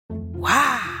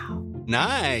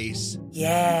Nice.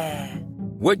 Yeah.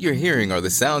 What you're hearing are the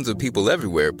sounds of people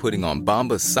everywhere putting on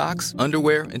Bombas socks,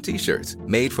 underwear, and T-shirts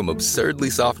made from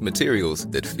absurdly soft materials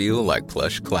that feel like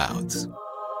plush clouds.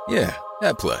 Yeah,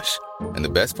 that plush. And the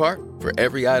best part? For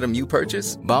every item you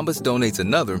purchase, Bombas donates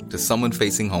another to someone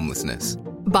facing homelessness.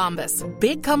 Bombas.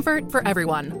 Big comfort for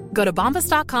everyone. Go to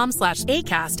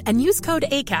bombas.com/ACAST and use code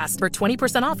ACAST for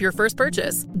 20% off your first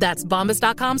purchase. That's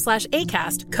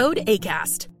bombas.com/ACAST. Code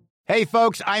ACAST. Hey,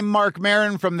 folks, I'm Mark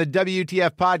Maron from the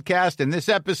WTF Podcast, and this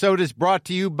episode is brought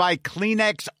to you by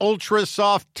Kleenex Ultra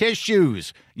Soft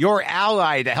Tissues, your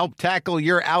ally to help tackle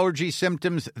your allergy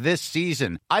symptoms this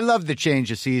season. I love the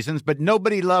change of seasons, but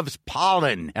nobody loves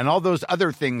pollen and all those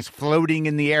other things floating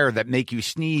in the air that make you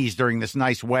sneeze during this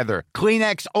nice weather.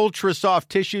 Kleenex Ultra Soft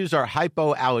Tissues are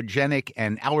hypoallergenic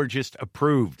and allergist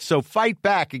approved, so fight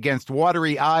back against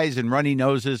watery eyes and runny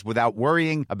noses without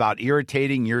worrying about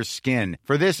irritating your skin.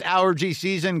 For this allergy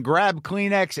season, grab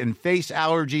Kleenex and face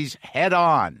allergies head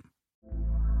on.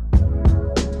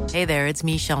 Hey there, it's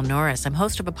Michelle Norris. I'm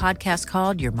host of a podcast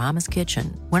called Your Mama's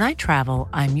Kitchen. When I travel,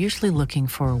 I'm usually looking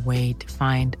for a way to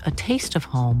find a taste of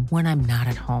home when I'm not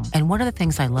at home. And one of the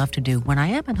things I love to do when I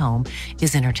am at home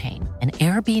is entertain. And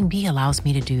Airbnb allows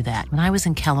me to do that. When I was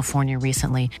in California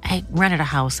recently, I rented a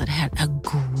house that had a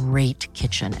great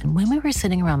kitchen. And when we were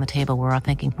sitting around the table, we were all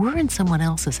thinking, we're in someone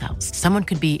else's house. Someone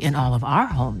could be in all of our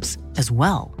homes as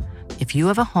well. If you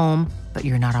have a home, but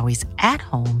you're not always at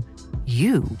home,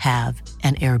 you have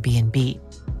an Airbnb.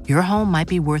 Your home might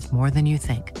be worth more than you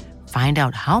think. Find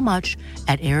out how much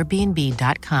at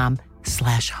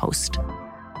airbnb.com/host.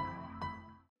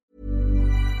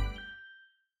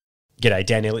 G'day,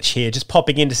 Dan Illich here, just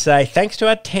popping in to say thanks to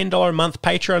our $10 a month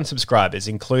Patreon subscribers,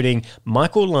 including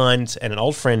Michael Lyons and an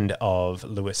old friend of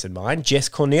Lewis and mine, Jess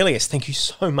Cornelius. Thank you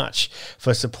so much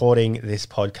for supporting this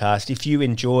podcast. If you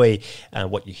enjoy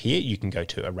what you hear, you can go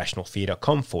to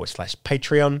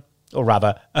irrationalfear.com/Patreon. Or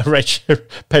rather,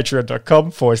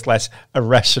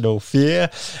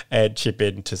 patreon.com/irrationalfear and chip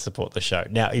in to support the show.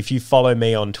 Now, if you follow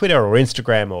me on Twitter or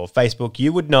Instagram or Facebook,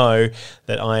 you would know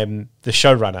that I am the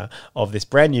showrunner of this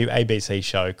brand new ABC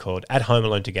show called At Home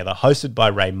Alone Together, hosted by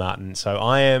Ray Martin. So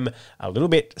I am a little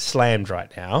bit slammed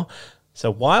right now. So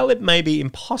while it may be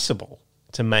impossible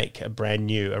to make a brand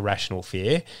new Irrational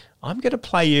Fear, I'm going to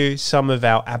play you some of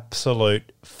our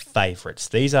absolute favourites.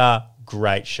 These are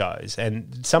great shows,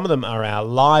 and some of them are our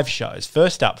live shows.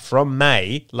 First up, from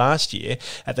May last year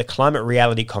at the Climate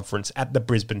Reality Conference at the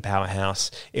Brisbane Powerhouse.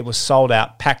 It was sold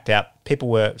out, packed out. People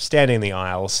were standing in the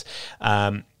aisles,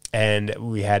 and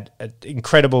we had an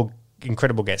incredible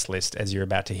guest list, as you're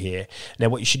about to hear. Now,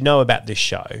 what you should know about this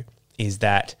show is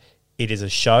that it is a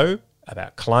show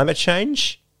about climate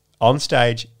change on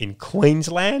stage in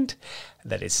Queensland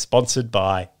that is sponsored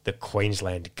by the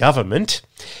Queensland government.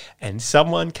 And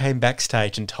someone came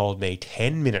backstage and told me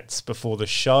 10 minutes before the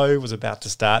show was about to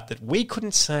start that we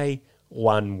couldn't say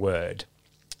one word.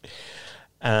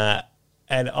 And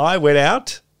I went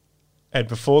out, and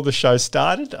before the show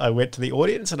started, I went to the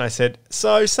audience and I said,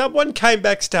 so someone came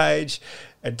backstage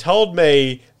and told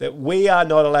me that we are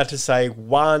not allowed to say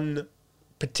one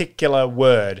particular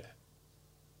word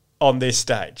on this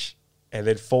stage. And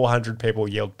then 400 people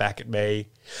yelled back at me,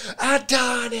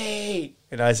 Adani!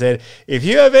 And I said, if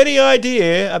you have any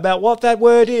idea about what that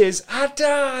word is,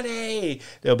 Adani!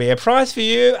 There'll be a prize for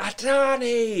you,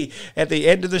 Adani! At the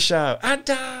end of the show,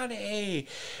 Adani!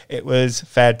 It was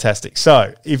fantastic.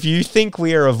 So, if you think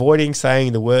we are avoiding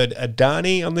saying the word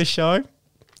Adani on this show,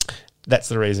 that's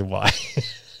the reason why.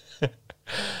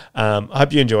 I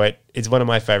hope you enjoy it. It's one of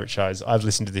my favourite shows. I've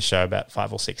listened to this show about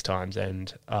 5 or 6 times,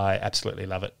 and I absolutely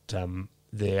love it.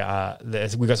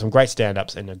 We've got some great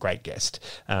stand-ups and a great guest.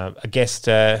 A guest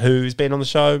who's been on the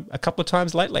show a couple of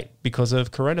times lately because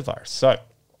of coronavirus. So,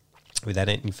 without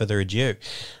any further ado,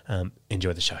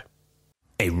 enjoy the show.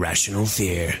 Irrational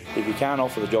Fear. If you can't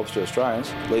offer the jobs to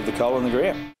Australians, leave the coal in the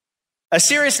ground. A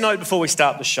serious note before we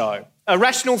start the show.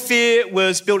 Irrational Fear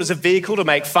was built as a vehicle to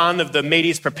make fun of the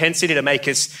media's propensity to make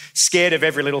us scared of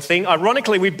every little thing.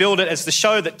 Ironically, we build it as the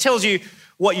show that tells you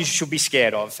what you should be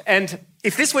scared of. And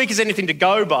if this week is anything to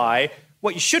go by,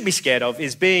 what you should be scared of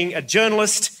is being a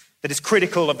journalist that is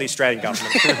critical of the Australian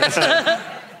government.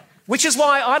 Which is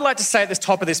why I'd like to say at the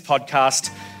top of this podcast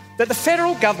that the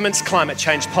federal government's climate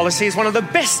change policy is one of the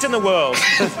best in the world.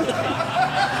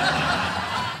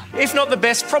 If not the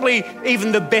best, probably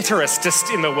even the betterest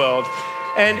in the world.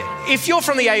 And if you're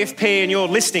from the AFP and you're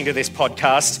listening to this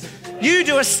podcast, you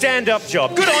do a stand-up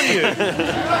job. Good on you. You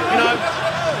know,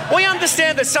 we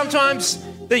understand that sometimes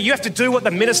that you have to do what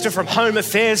the Minister from Home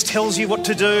Affairs tells you what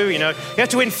to do. You have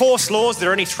to enforce laws that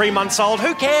are only 3 months old.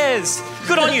 Who cares?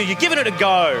 Good on you. You're giving it a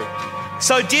go.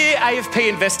 So, dear AFP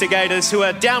investigators who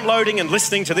are downloading and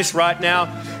listening to this right now,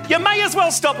 you may as well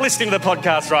stop listening to the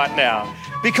podcast right now,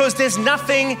 because there's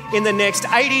nothing in the next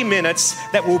 80 minutes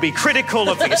that will be critical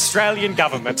of the Australian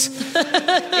government.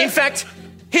 In fact,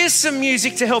 here's some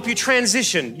music to help you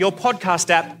transition your podcast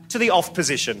app to the off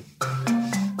position.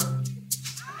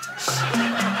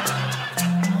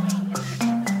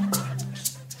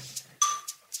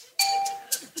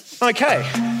 Okay,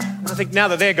 I think now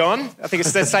that they're gone, I think it's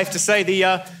safe to say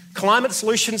the climate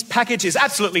solutions package is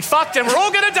absolutely fucked and we're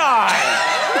all going to die.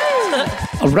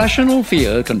 A rational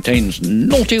fear contains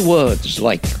naughty words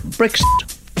like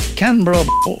Brexit, Canberra,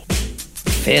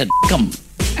 fair cum,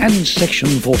 and Section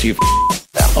 40.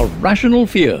 A rational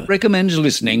fear recommends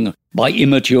listening by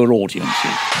immature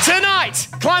audiences. Tonight,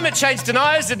 climate change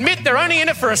deniers admit they're only in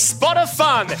it for a spot of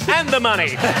fun and the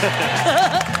money.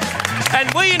 And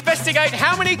we investigate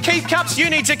how many keep cups you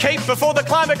need to keep before the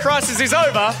climate crisis is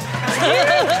over.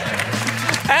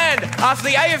 And after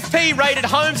the AFP raided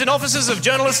homes and offices of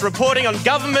journalists reporting on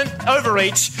government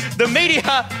overreach, the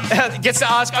media gets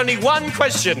to ask only one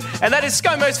question, and that is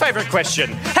ScoMo's favourite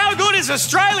question. How good is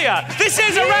Australia? This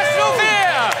is a rational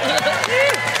fear!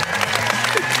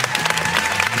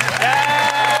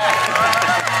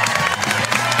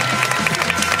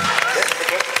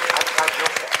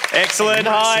 Excellent.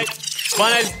 Hi.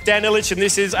 My name's Dan Illich and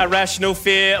this is A Rational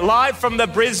Fear, live from the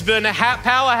Brisbane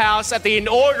powerhouse at the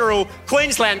inaugural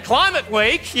Queensland Climate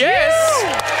Week. Yes!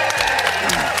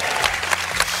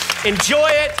 Enjoy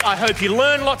it. I hope you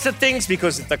learn lots of things,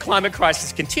 because if the climate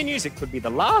crisis continues, it could be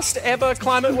the last ever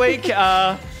Climate Week.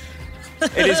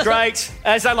 It is great.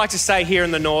 As I like to say here in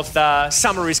the north,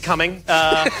 summer is coming.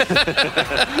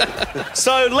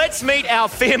 So let's meet our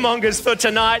fearmongers for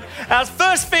tonight. Our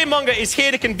first fearmonger is here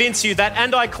to convince you that,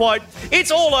 and I quote, "It's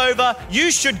all over,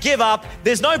 you should give up,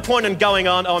 there's no point in going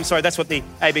on." Oh, I'm sorry, that's what the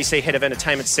ABC head of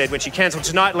entertainment said when she cancelled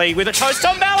Tonightly with a toast,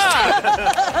 Tom Ballard.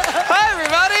 Hi,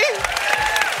 everybody.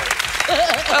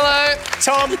 Hello.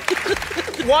 Tom,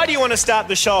 why do you want to start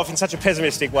the show off in such a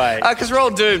pessimistic way? Because we're all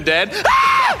doomed, Dad.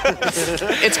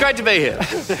 It's great to be here.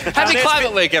 Happy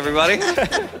Climate Week, everybody.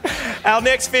 Our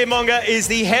next fearmonger is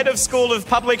the head of School of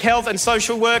Public Health and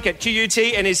Social Work at QUT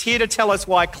and is here to tell us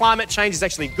why climate change is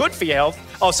actually good for your health.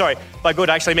 Oh, sorry, by good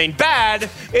I actually mean bad.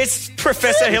 It's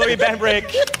Professor Hilary Bambrick.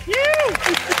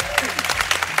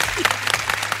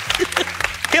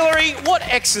 Hilary, what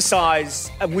exercise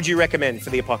would you recommend for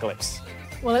the apocalypse?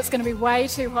 Well, it's going to be way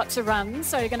too hot to run,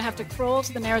 so you're going to have to crawl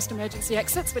to the nearest emergency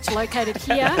exits, which are located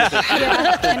here, here,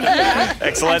 and here.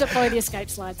 Excellent. And deploy the escape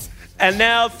slides. And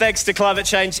now, thanks to climate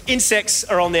change, insects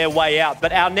are on their way out.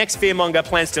 But our next fearmonger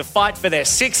plans to fight for their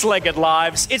six-legged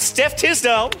lives. It's Steph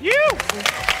Tisdale.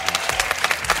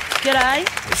 G'day.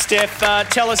 Steph,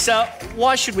 tell us,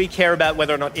 why should we care about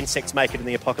whether or not insects make it in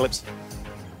the apocalypse?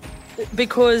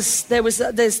 Because there's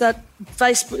that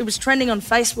Facebook, it was trending on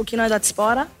Facebook, you know, that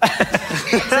spider?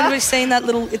 Has anybody seen that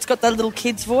little, it's got that little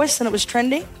kid's voice and it was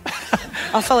trending?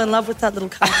 I fell in love with that little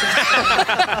cartoon.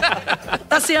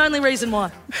 That's the only reason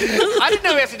why. I didn't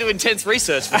know we have to do intense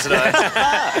research for today.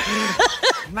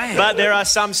 Man. But there are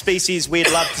some species we'd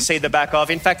love to see the back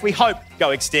of. In fact, we hope go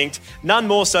extinct. None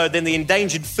more so than the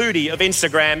endangered foodie of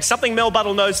Instagram, something Mel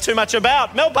Buttle knows too much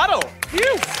about. Mel Buttle.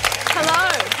 Hello.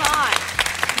 Hi.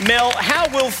 Mel, how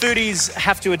will foodies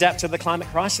have to adapt to the climate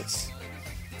crisis?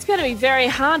 It's going to be very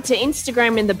hard to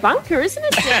Instagram in the bunker, isn't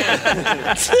it,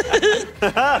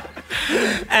 Dan?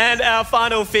 And our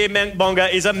final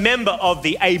fearmonger is a member of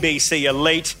the ABC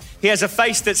elite. He has a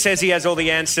face that says he has all the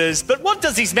answers, but what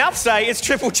does his mouth say? It's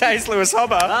Triple J's Lewis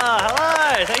Hobber.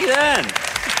 Hello. How you doing?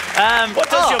 What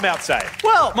does your mouth say?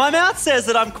 Well, my mouth says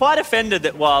that I'm quite offended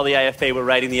that while the AFP were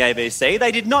raiding the ABC,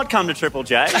 they did not come to Triple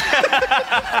J.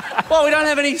 Well, we don't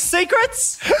have any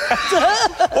secrets.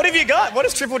 What have you got? What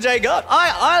has Triple J got?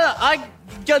 I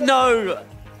got no...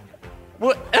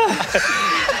 What?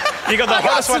 You got the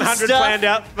hottest 100 planned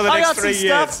out for the next 3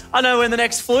 years. Stuff. I know when the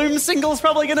next Flume single's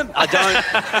probably going to... I don't.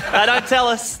 They don't tell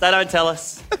us. They don't tell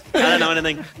us. I don't know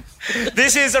anything.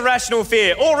 This is A Rational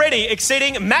Fear, already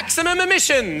exceeding maximum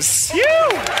emissions.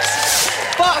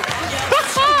 Fuck.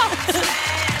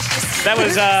 That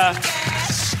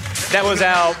was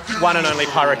our one and only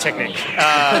pyrotechnic,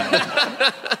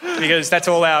 because that's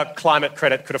all our climate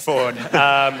credit could afford.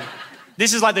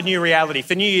 This is like the new reality.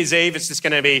 For New Year's Eve, it's just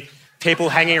going to be people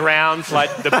hanging around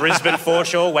like the Brisbane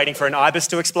foreshore waiting for an ibis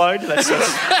to explode. That's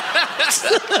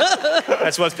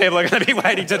what people are going to be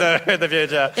waiting to do in the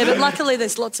future. Yeah, but luckily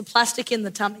there's lots of plastic in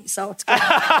the tummy, so it's good.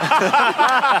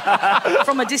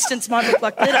 From a distance might look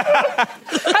like glitter.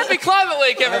 Happy Climate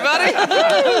Week, everybody.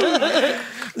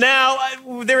 Now,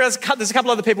 there's a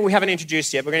couple other people we haven't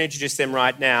introduced yet. We're going to introduce them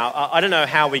right now. I don't know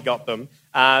how we got them.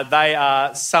 They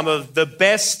are some of the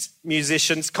best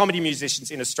musicians, comedy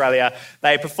musicians in Australia.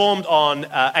 They performed on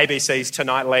ABC's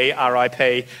Tonightly,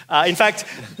 RIP. In fact,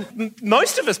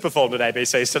 most of us performed at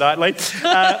ABC's Tonightly.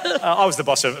 I was the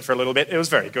boss of it for a little bit. It was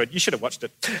very good. You should have watched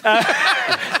it.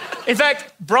 In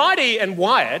fact, Bridie and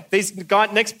Wyatt, these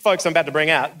next folks I'm about to bring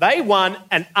out, they won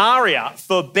an ARIA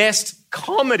for Best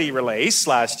Comedy Release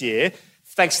last year,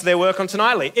 thanks to their work on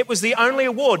Tonightly. It was the only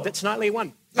award that Tonightly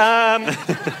won.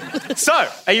 So,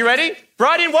 are you ready?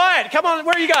 Bridie and Wyatt, come on,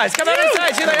 where are you guys? Come out on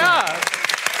stage, here they are.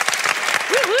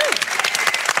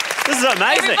 This is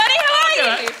amazing. Everybody, how are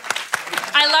you?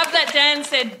 I love that Dan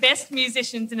said best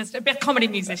musicians in Australia, best comedy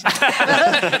musicians.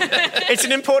 It's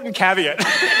an important caveat.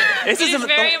 It is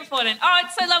very important. Oh,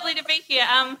 it's so lovely to be here.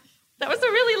 That was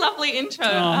a really lovely intro.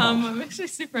 I'm actually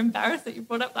super embarrassed that you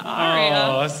brought up the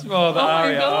ARIA. The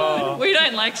ARIA. My God. We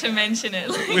don't like to mention it.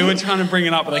 We were trying to bring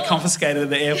it up, but they confiscated it at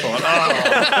the airport.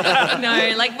 No,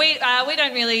 we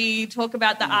don't really talk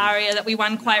about the ARIA that we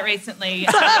won quite recently.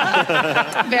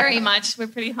 Very much. We're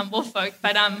pretty humble folk,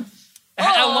 but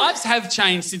Our lives have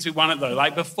changed since we won it, though.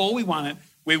 Like, before we won it,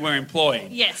 we were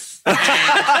employed. Yes. And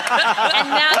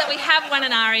now that we have won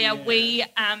an ARIA, we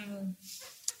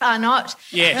are not.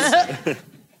 Yes.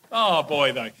 Oh,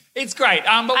 boy, though. It's great.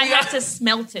 But I have to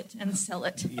smelt it and sell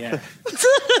it. Yeah.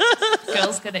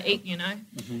 Girls got to eat, you know.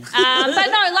 But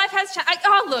no, life has changed.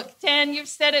 Oh, look, Dan, you've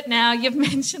said it now. You've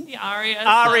mentioned the ARIA.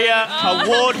 ARIA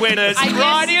award winners,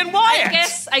 Bridie and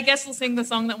Wyatt. I guess we'll sing the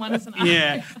song that won us an ARIA.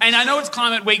 Yeah. And I know it's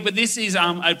Climate Week, but this is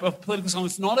a political song.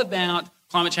 It's not about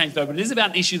climate change, though, but it is about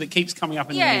an issue that keeps coming up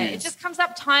in the news. Yeah, it just comes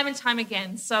up time and time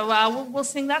again. So we'll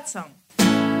sing that song.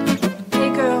 Hey,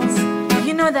 girls,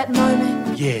 you know that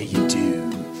moment? Yeah, you do.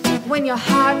 When your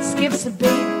heart skips a beat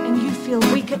and you feel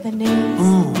weak at the knees.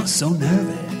 Oh, so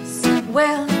nervous.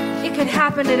 Well, it could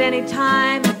happen at any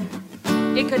time.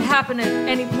 It could happen at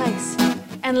any place.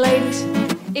 And ladies,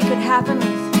 it could happen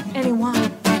with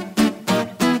anyone.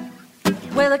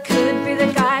 Well, it could be the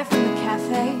guy from the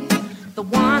cafe, the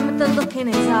one with the look in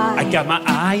his eye. I got my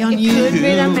eye on you. It could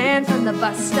be the man from the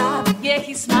bus stop. Yeah,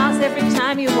 he smiles every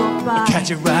time you walk by.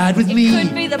 Catch a ride with me. It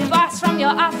could be the boss from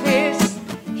your office.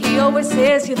 He always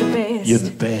says you're the best. You're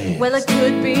the best. Well, it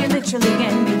could be literally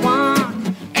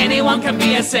anyone. Anyone can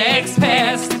be a sex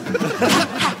pest.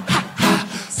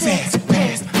 Sex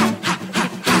pest.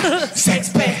 Sex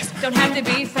pest. Don't have to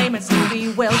be famous to be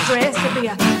well dressed to be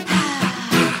a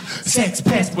sex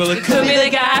pest. Well, it could be the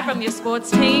guy from your sports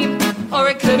team, or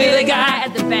it could be the guy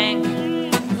at the bank.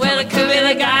 Well, it could be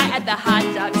the guy at the hot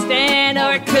dog stand,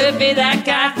 or it could be that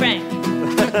guy Frank.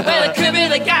 Well, it could be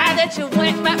the guy that you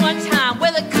went met one time.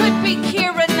 Well, it could be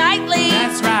Keira Knightley.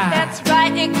 That's right. That's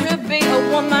right, it could be a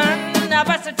woman.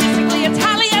 But statistically, it's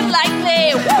highly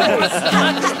unlikely. It's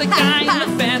not just the guy in the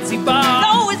fancy bar.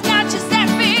 No, it's not just that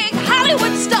big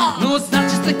Hollywood star. No, it's not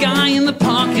just the guy in the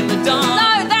park in the dark.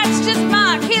 No, that's just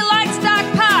Mark. He likes dark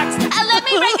parks. Let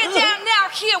me break it down now.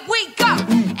 Here we go.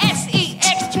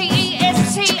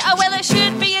 SEXPEST. Oh, well, it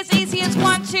should be as easy as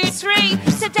 1, 2, 3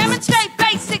 to demonstrate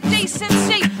basic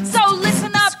decency. So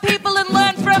listen up, people, and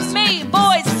learn from me.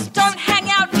 Boys, don't hang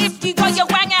out if you got your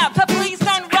wang out. But please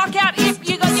don't rock out if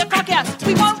you got your cock out.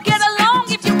 We won't get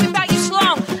along if you whip out your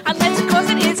schlong, unless, of course,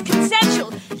 it is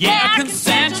consensual. Yeah, a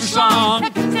consensual schlong.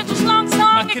 A consensual schlong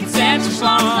song. A consensual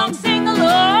schlong. Sing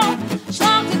along.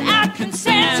 Schlongs without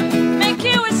consent make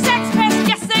you a sex pest.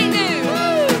 Yes, they do.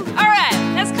 All right,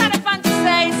 that's kind of fun to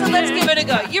say, so let's give it a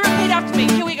go. You repeat after me.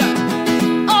 Here we go.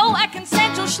 Oh, a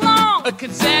consensual schlong. A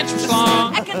consensual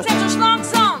schlong. A consensual schlong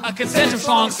song. A consensual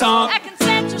schlong song. A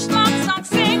consensual schlong song.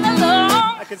 Sing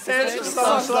along. A consensual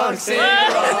song, sing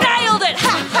along. Nailed it.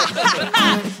 Ha, ha, ha,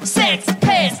 ha. Sex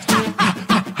pest. Ha, ha,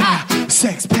 ha, ha.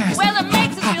 Sex pest. Well, it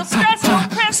makes us feel stressful.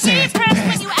 Press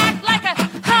when you act like a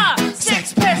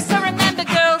sex pest. So remember,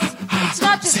 girls, it's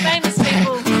not just famous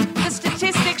people. The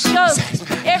statistics show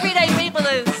everyday people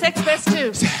are sex pests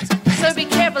too. So be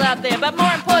careful out there. But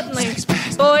more importantly,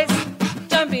 boys,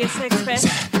 don't be a sex pest.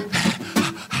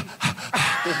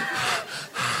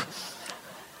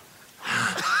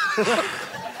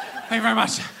 Thank you very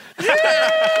much.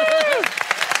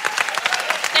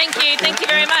 Thank you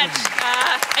very much.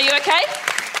 Are you okay?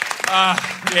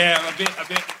 Yeah, a bit.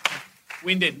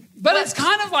 Winded. But it's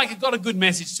kind of like it got a good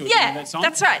message to it. Yeah, that song.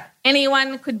 that's right.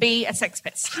 Anyone could be a sex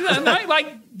pest. You know,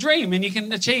 like dream and you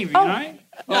can achieve, you know?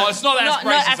 Oh, it's not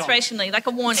Not aspirationally, like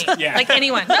a warning. Like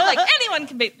anyone. Not like anyone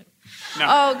can be... No.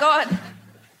 Oh, God.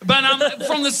 But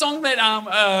from the song that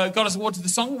got us award to the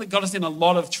song that got us in a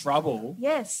lot of trouble.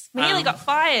 Yes. We nearly got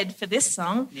fired for this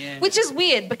song, which is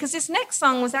weird because this next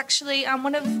song was actually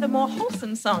one of the more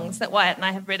wholesome songs that Wyatt and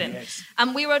I have written. Yes.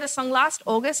 We wrote a song last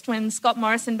August when Scott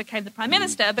Morrison became the Prime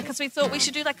Minister because we thought we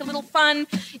should do like a little fun,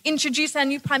 introduce our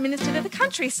new Prime Minister to the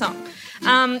country song.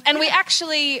 And we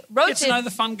actually wrote Get to know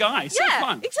the fun guy. So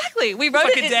fun. Exactly. We wrote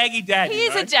like it. a daggy dad. He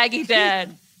is a daggy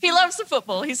dad. He loves the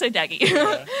football. He's so daggy.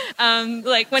 Yeah.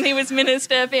 Like when he was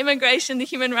Minister for Immigration, the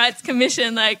Human Rights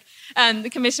Commission, the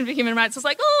Commission for Human Rights was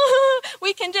like, oh,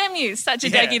 we condemn you. Such a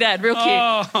daggy dad. Real cute.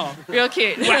 Oh. Real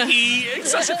cute. Wacky.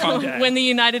 Such a fun dad. When the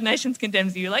United Nations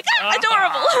condemns you, you're like,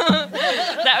 adorable.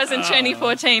 That was in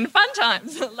 2014. Fun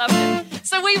times. Loved it.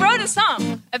 So we wrote a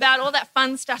song about all that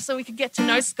fun stuff so we could get to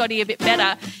know Scotty a bit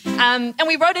better. And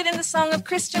we wrote it in the song of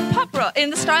Christian pop rock,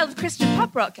 in the style of Christian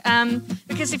pop rock.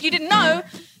 Because if you didn't know,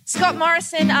 Scott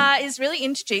Morrison is really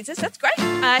into Jesus. That's great.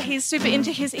 He's super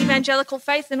into his evangelical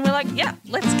faith, and we're like, yeah,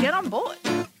 let's get on board.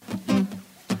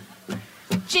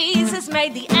 Jesus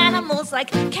made the animals like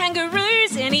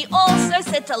kangaroos, and he also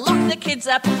said to lock the kids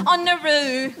up on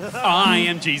Nauru. I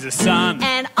am Jesus' son.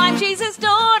 And I'm Jesus'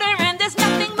 daughter, and there's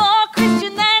nothing more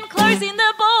Christian than closing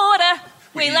the border.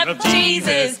 We love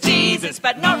Jesus, Jesus,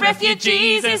 but not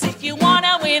refugees. If you want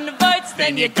to win votes,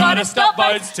 then you gotta stop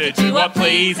votes to do what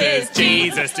pleases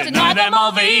Jesus, deny them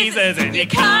all visas, and you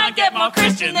can't get more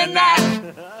Christian than that.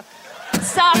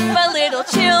 Suffer little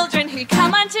children who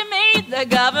come unto me. The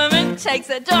government takes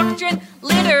the doctrine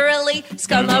literally.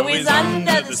 ScoMo is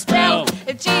under the spell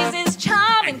of Jesus'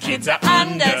 charm, and kids are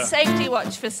under safety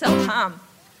watch for self-harm.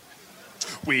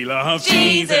 We love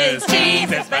Jesus,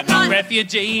 Jesus, but not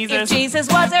refugees. If Jesus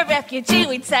was a refugee,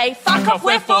 we'd say, fuck off,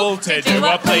 we're full to do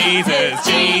what pleases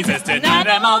Jesus, deny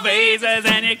them all visas,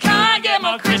 and you can't get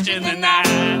more Christian than that.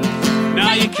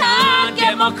 No, you can't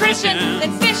get more Christian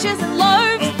than fishes and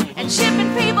loaves and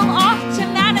shipping people off to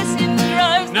Madison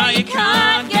droves. No, you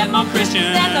can't get more Christian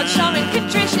than not showing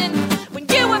contrition when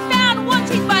you were found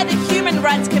wanting by the Human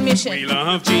Rights Commission. We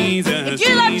love Jesus. If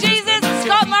you love Jesus,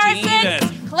 Scott Morrison,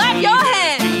 clap your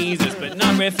hands. Jesus, but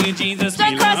not refugees.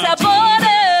 Don't cross our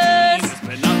borders,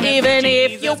 even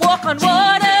if you walk on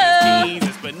water.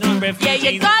 Jesus, but not refugees.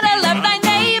 Yeah, you gotta love thy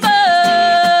neighbour,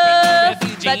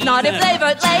 but not if they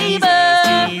vote Labour,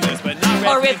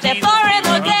 or if they're foreign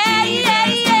or gay.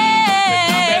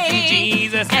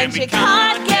 And you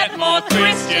can't get more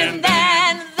Christian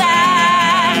than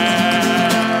that.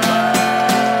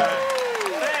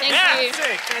 Thank you.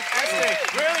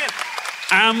 Fantastic. Brilliant.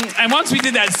 And once we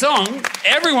did that song,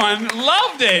 everyone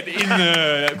loved it in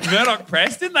the Murdoch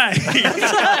press, didn't they?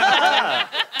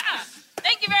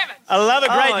 Thank you very much. I love it.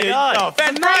 Great news. God.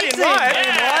 Fantastic.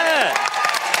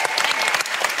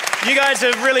 You guys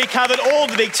have really covered all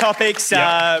the big topics,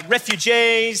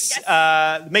 refugees,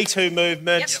 the Me Too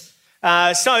movement. Yep.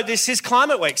 So this is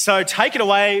Climate Week. So take it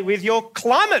away with your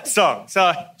climate song.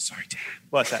 So, sorry, Dan.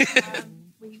 What's that?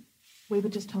 We were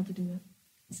just told to do it.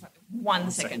 Sorry.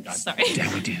 1 second. Sorry.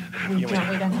 Dan, we did. We don't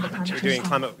have a climate We're doing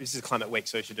climate. This is Climate Week,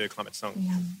 so we should do a climate song.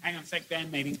 Hang on a sec,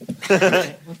 band meeting. What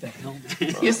the hell,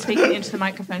 man? You're speaking into the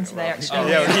microphone today, actually.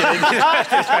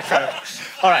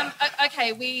 All right.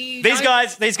 Okay, These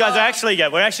guys are actually These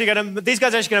guys are actually going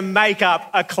to make up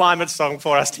a climate song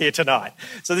for us here tonight.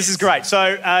 So this is great.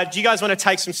 So do you guys want to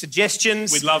take some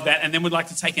suggestions? We'd love that, and then we'd like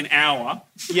to take an hour.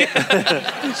 Yeah.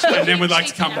 And then we'd like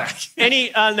to come back.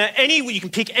 You can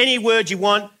pick any word you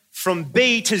want from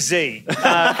B to Z. All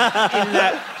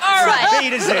right. B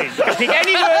to Z. You can pick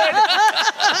any word.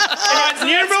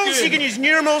 Numerals. You can use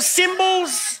numerals,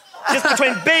 symbols. Just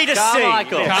between B to C.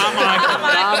 Carmichael.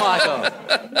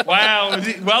 Wow.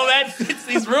 Well, that fits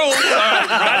these rules. All right,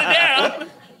 write it down.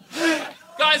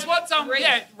 Guys, what's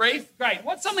Reef? Great.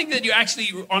 What's something that you're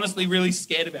actually honestly really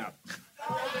scared about?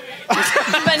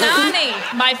 Banana,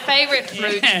 my favourite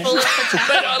fruit, full of potassium.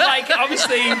 But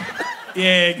obviously,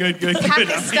 yeah, good.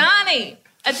 Pakistani,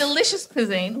 a delicious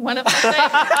cuisine, one of my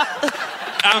favourites.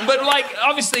 But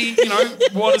obviously,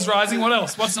 water's rising. What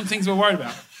else? What's some things we're worried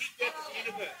about?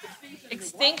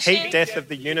 Extinction. Heat death of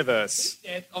the universe.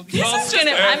 I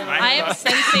am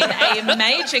sensing a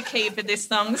major key for this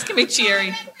song. This can be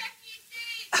cheery.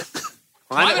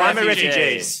 Climate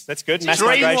refugees. That's good. Mass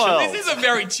Dream migration. world. This is a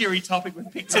very cheery topic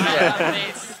with pictures.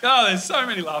 Oh, there's so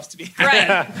many laughs to be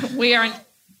had. Great. We are in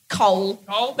coal.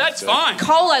 Coal? That's fine.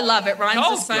 Coal, I love it. Rhymes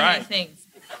Coal's with so great. many things.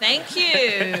 Thank you.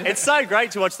 It's so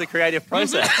great to watch the creative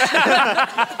process.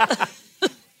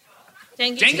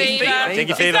 Dengue Dengue fever.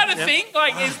 fever. Is that a thing?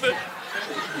 Like, is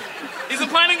the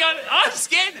planning on? I'm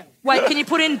scared now. Wait, can you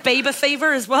put in Bieber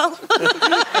fever as well?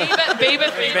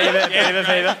 Bieber fever. Bieber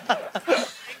fever.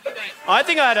 I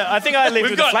think I lived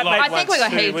We've with a got flatmate lots. I think we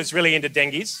got once who heaps. was really into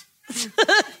dengues.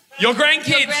 Your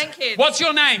grandkids. Your grandkids. What's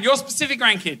your name? Your specific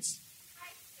grandkids.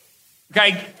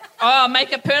 Okay. Oh,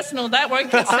 make it personal. That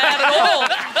won't get sad at all.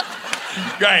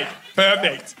 Great.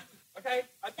 Perfect. Okay,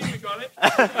 I think we got it.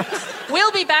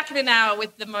 We'll be back in an hour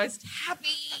with the most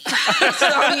happy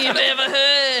song you've ever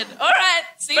heard. All right,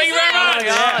 see you Thank you soon. very much. Oh,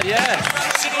 God, yeah.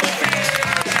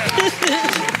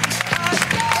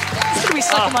 It's going to be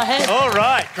stuck in my head. All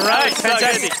right, great, so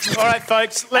fantastic. All right,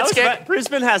 folks, let's get...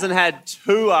 Brisbane hasn't had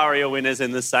 2 ARIA winners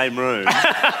in the same room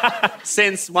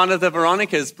since one of the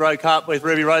Veronicas broke up with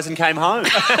Ruby Rose and came home.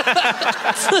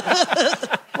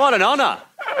 What an honour.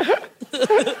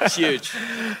 It's huge.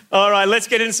 All right, let's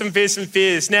get into some fears and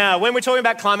fears. Now, when we're talking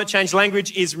about climate change,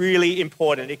 language is really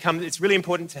important. It's really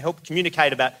important to help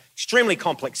communicate about extremely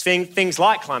complex things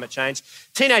like climate change.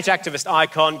 Teenage activist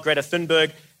icon Greta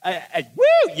Thunberg.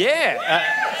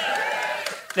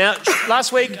 Now,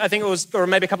 last week, I think it was, or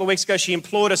maybe a couple of weeks ago, she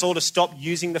implored us all to stop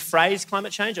using the phrase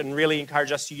climate change and really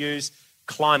encourage us to use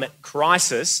climate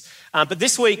crisis. But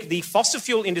this week, the fossil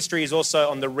fuel industry is also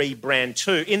on the rebrand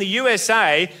too. In the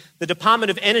USA, the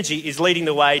Department of Energy is leading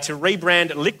the way to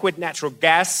rebrand liquid natural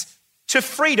gas to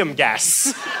freedom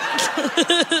gas.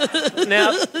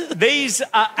 Now, these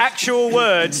are actual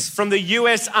words from the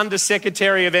US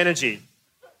Undersecretary of Energy.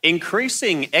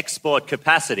 Increasing export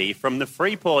capacity from the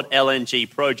Freeport LNG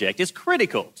project is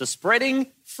critical to spreading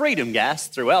freedom gas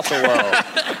throughout the world.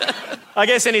 I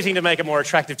guess anything to make it more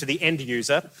attractive to the end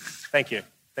user. Thank you.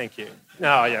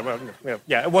 Oh, yeah, well,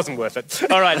 it wasn't worth it.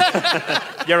 All right.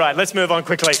 You're right. Let's move on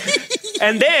quickly.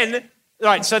 And then,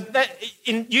 right, so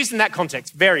used in that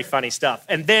context, very funny stuff.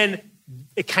 And then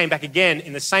it came back again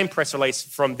in the same press release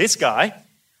from this guy.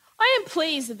 I am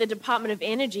pleased that the Department of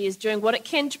Energy is doing what it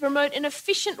can to promote an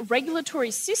efficient regulatory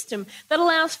system that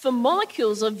allows for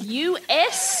molecules of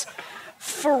US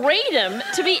freedom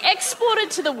to be exported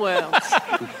to the world.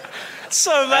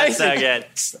 So amazing.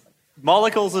 That's so good.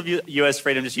 Molecules of US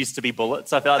freedom just used to be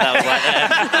bullets. I feel like that was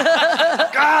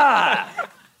like,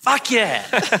 fuck yeah.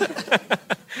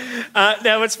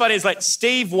 Now, what's funny is like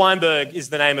Steve Weinberg is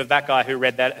the name of that guy who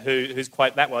read that, whose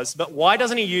quote that was. But why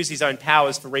doesn't he use his own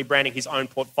powers for rebranding his own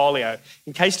portfolio?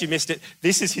 In case you missed it,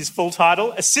 this is his full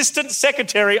title, Assistant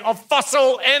Secretary of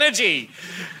Fossil Energy.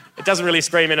 It doesn't really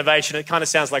scream innovation. It kind of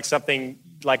sounds like something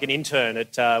like an intern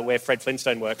at where Fred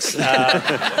Flintstone works. Thank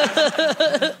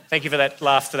you for that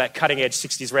laugh, for that cutting-edge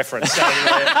 60s reference.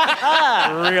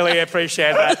 Really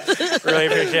appreciate that. Really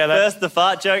appreciate that. First the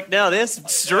fart joke, now this.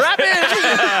 Strap in!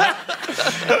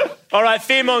 All right,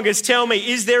 fearmongers, tell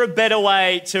me, is there a better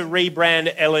way to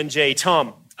rebrand LNG?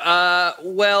 Tom?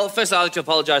 Well, first I'd like to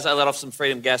apologise. I let off some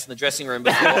freedom gas in the dressing room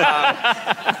before.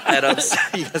 And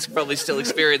you guys probably still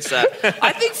experience that.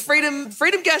 I think freedom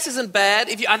gas isn't bad.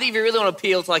 I think if you really want to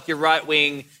appeal to like your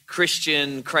right-wing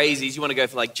Christian crazies, you want to go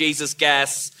for like Jesus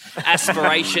gas,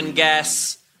 aspiration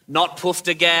gas, not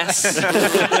poofter gas.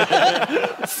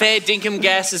 Fair dinkum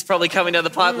gas is probably coming down the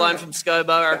pipeline from ScoMo.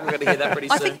 I reckon we're going to hear that pretty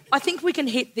soon. I think we can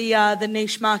hit the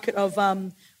niche market of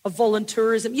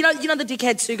voluntourism. You know the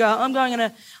dickheads who go, I'm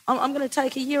going to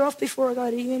take a year off before I go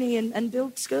to uni and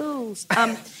build schools.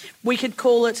 We could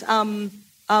call it no,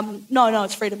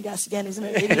 it's freedom gas again, isn't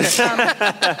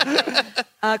it?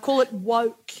 Call it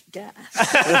woke gas.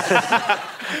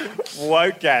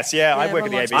 Woke gas, yeah. I work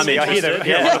at the ABC. I'm interested.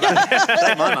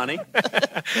 Take my money.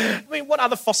 I mean, what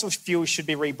other fossil fuels should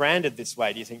be rebranded this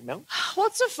way, do you think, Mel?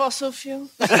 What's a fossil fuel?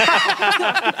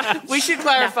 We should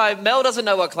clarify, Mel doesn't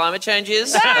know what climate change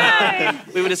is. No!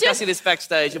 We were discussing this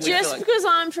backstage. And we Just feel like... because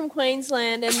I'm from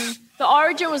Queensland and the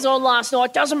Origin was on last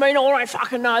night doesn't mean I don't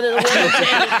fucking know that the world's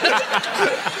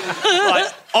ended.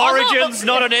 Like, Origin's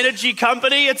not an energy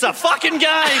company, it's a fucking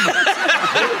game!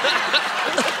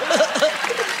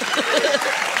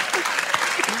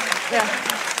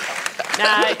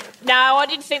 No, I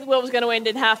didn't think the world was going to end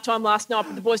at halftime last night,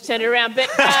 but the boys turned it around. But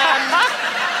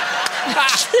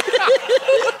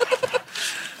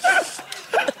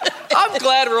I'm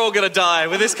glad we're all going to die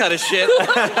with this kind of shit.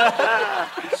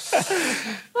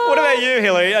 What about you,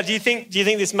 Hillary? Do you think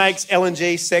this makes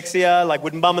LNG sexier? Like,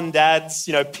 would mum and dads,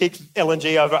 pick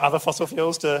LNG over other fossil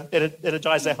fuels to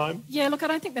energise their home? Yeah, look, I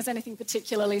don't think there's anything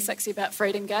particularly sexy about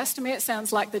freedom gas. To me, it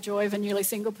sounds like the joy of a newly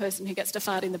single person who gets to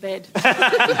fart in the bed. But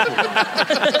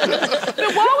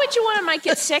why would you want to make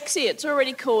it sexy? It's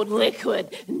already called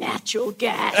liquid natural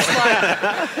gas.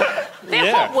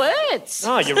 They're hot words.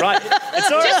 Oh, you're right.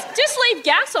 Just leave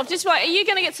gas off. Just like, are you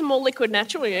going to get some more liquid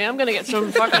natural? Yeah, I'm going to get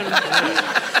some fucking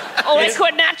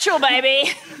liquid natural,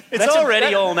 baby. It's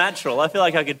already all natural. I feel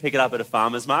like I could pick it up at a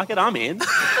farmer's market. I'm in.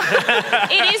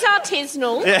 It is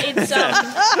artisanal. Yeah.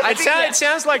 It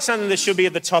sounds like something that should be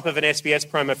at the top of an SBS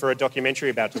promo for a documentary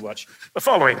about to watch. The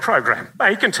following program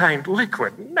may contain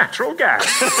liquid natural gas.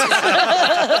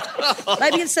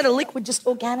 Maybe instead of liquid, just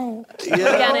organic.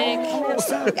 Organic.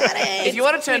 If you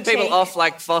want to turn people off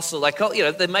like fossil, like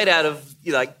they're made out of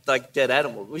like dead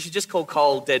animals. We should just call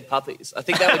coal dead puppies. I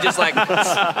think that would just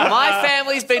my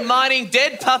family's been mining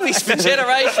dead puppies for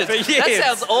generations. For years. That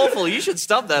sounds awful. You should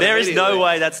stop that. There is no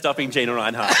way that's stopping Gina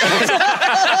Reinhardt.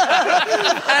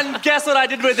 And guess what I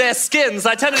did with their skins?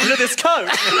 I turned it into this coat.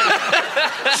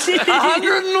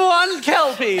 101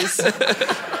 kelpies.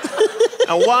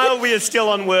 And while we are still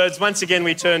on words, once again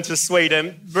we turn to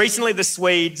Sweden. Recently the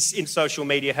Swedes in social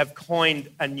media have coined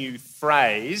a new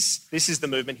phrase. This is the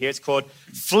movement here. It's called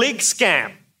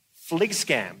fligscam.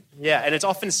 Fligscam. Yeah, and it's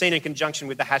often seen in conjunction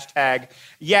with the hashtag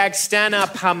Jag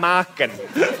stannar på marken.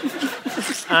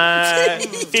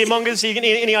 Fearmongers,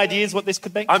 any ideas what this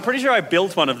could be? I'm pretty sure I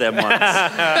built one of them once.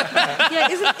 Yeah,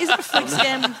 is it a flick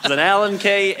scam? It was an Allen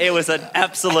key. It was an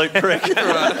absolute prick.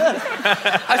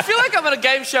 I feel like I'm on a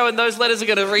game show and those letters are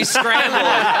going to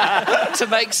re-scramble to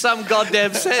make some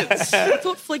goddamn sense. I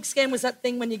thought flick scam was that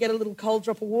thing when you get a little cold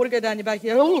drop of water go down your back.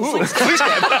 You go, oh, flick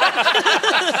scam.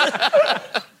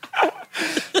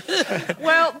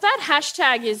 Well, that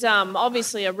hashtag is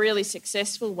obviously a really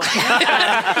successful one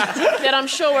that I'm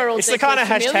sure we're all It's the kind of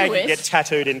hashtag with. you get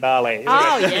tattooed in Bali.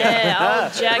 Oh, yeah. Oh,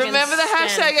 Jag and Remember the Stan.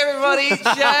 hashtag, everybody?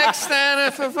 Jag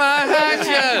Stanner for my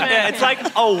action. Yeah, it's like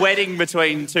a wedding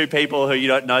between two people who you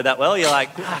don't know that well. You're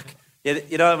like, fuck.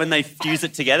 You know, when they fuse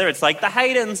it together, it's like the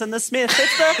Haydens and the Smiths.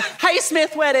 It's the Hay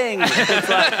Smith wedding.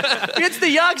 It's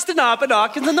the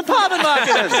Jagstanarpanakins and the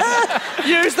Parmanmakins.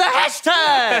 Use the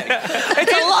hashtag.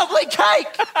 It's a lovely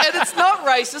cake. And it's not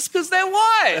racist because they're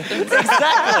white. Exactly.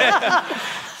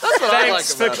 That's what I like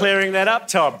Thanks for about it. clearing that up,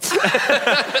 Tom.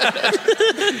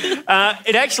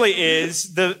 It actually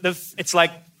is it's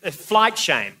like a flight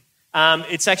shame.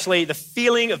 It's actually the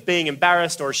feeling of being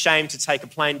embarrassed or ashamed to take a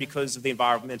plane because of the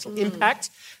environmental impact.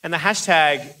 And the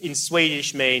hashtag in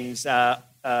Swedish means, the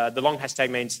long hashtag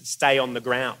means stay on the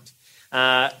ground.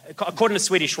 According to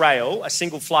Swedish Rail, a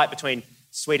single flight between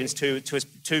Sweden's two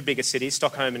biggest cities,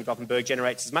 Stockholm and Gothenburg,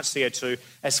 generates as much CO2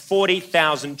 as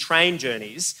 40,000 train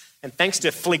journeys. And thanks to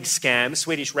fligscam,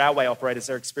 Swedish railway operators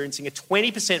are experiencing a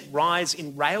 20% rise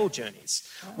in rail journeys.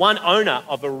 One owner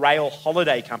of a rail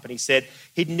holiday company said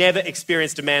he'd never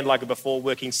experienced demand like it before,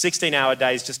 working 16-hour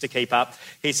days just to keep up.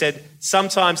 He said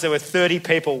sometimes there were 30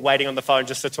 people waiting on the phone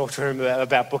just to talk to him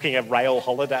about booking a rail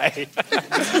holiday.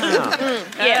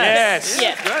 Yes.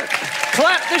 Yeah.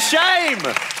 Clap the shame.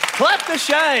 Clap the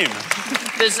shame.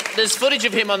 There's footage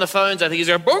of him on the phones. I think he's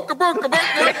going,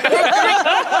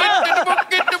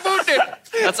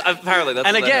 that's apparently that's.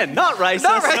 And again, not racist.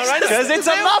 Not racist. Because it's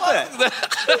a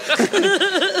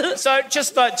Muppet. So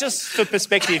just for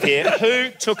perspective here,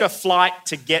 who took a flight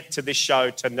to get to this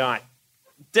show tonight?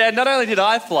 Dad, not only did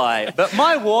I fly, but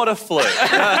my water flew.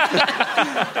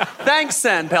 Thanks,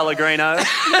 San Pellegrino.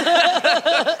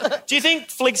 Do you think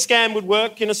fligscam would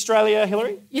work in Australia,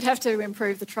 Hillary? You'd have to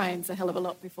improve the trains a hell of a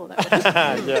lot before that would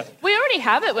happen. Yeah. We already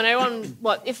have it when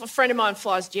if a friend of mine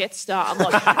flies Jetstar, I'm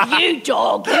like, you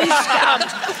dog, you scum.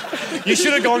 You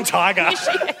should have gone Tiger.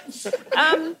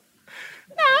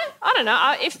 No, I don't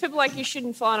know. If people are like, you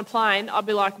shouldn't fly on a plane, I'd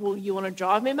be like, well, you want to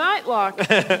drive me, mate? Like,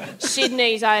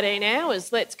 Sydney's 18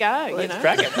 hours, let's go, Let's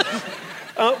crack it.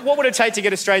 What would it take to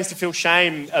get Australians to feel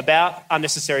shame about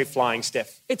unnecessary flying,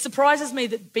 Steph? It surprises me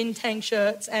that bintang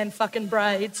shirts and fucking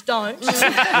braids don't. So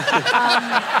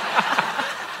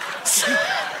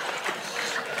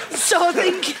I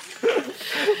think...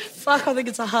 Fuck, I think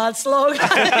it's a hard slog.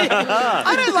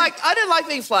 I don't like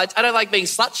being flight. I don't like being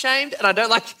slut shamed, and I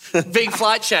don't like being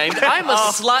flight shamed. I'm a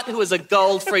slut who is a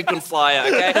gold frequent flyer,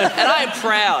 okay? And I am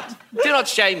proud. Do not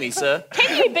shame me, sir.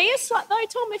 Can you be a slut, though,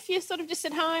 Tom, if you're sort of just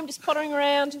at home, just pottering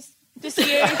around, just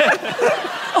you?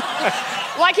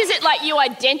 Like, is it like you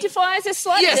identify as a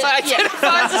slut? Yes, I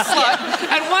identify as a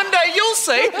slut, and one day you'll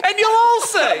see, and you'll all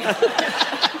see.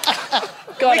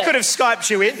 We could have Skyped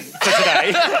you in for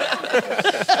today.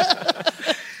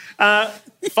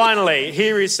 Finally,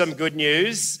 here is some good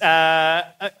news.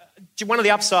 One of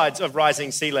the upsides of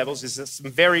rising sea levels is that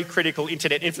some very critical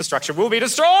internet infrastructure will be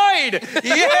destroyed.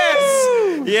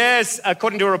 Yes! Yes.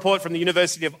 According to a report from the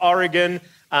University of Oregon,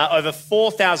 over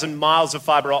 4,000 miles of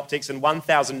fibre optics and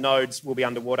 1,000 nodes will be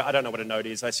underwater. I don't know what a node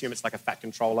is. I assume it's like a fat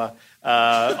controller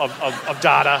of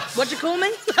data. What'd you call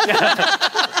me?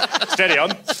 Steady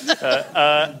on.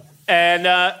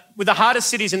 And with the hardest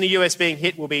cities in the US being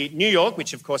hit will be New York,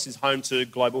 which of course is home to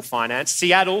global finance,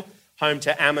 Seattle, home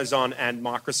to Amazon and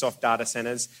Microsoft data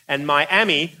centres, and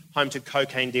Miami, home to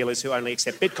cocaine dealers who only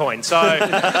accept Bitcoin. So,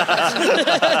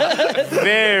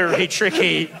 very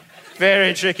tricky,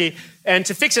 very tricky. And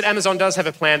to fix it, Amazon does have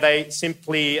a plan. They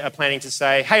simply are planning to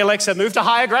say, hey, Alexa, move to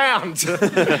higher ground. So,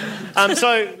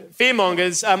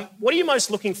 fearmongers, what are you most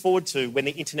looking forward to when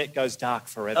the internet goes dark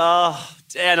forever? Oh,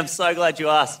 Dan, I'm so glad you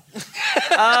asked.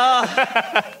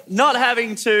 Not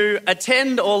having to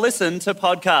attend or listen to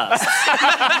podcasts.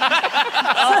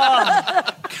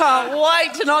 Can't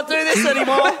wait to not do this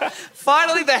anymore.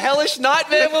 Finally, the hellish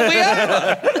nightmare will be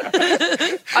over.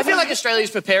 I feel like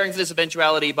Australia's preparing for this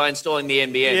eventuality by installing the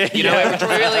NBN.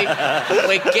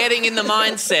 We're getting in the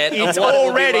mindset it's of what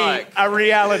already it will be like. a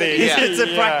reality. It's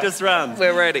a practice run.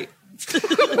 We're ready.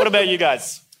 What about you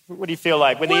guys? What do you feel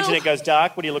like? When the internet goes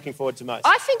dark, what are you looking forward to most?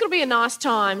 I think it'll be a nice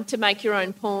time to make your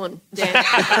own porn, Dan.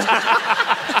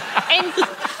 And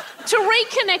to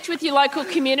reconnect with your local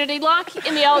community, like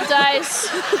in the old days.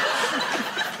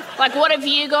 Like, what have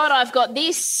you got? I've got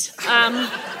this.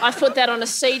 I've put that on a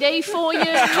CD for you.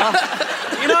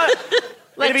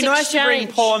 It'd be nice to bring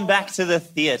porn back to the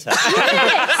theatre.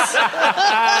 Yes.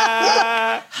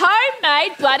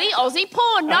 Homemade bloody Aussie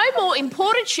porn. No more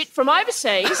imported shit from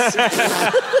overseas.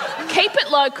 Keep it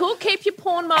local. Keep your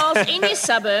porn miles in your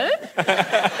suburb.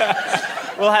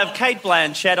 We'll have Kate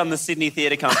Blanchett on the Sydney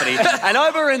Theatre Company, and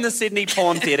over in the Sydney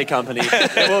Porn Theatre Company,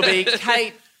 it will be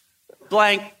Kate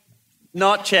Blank.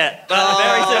 Not Chet. He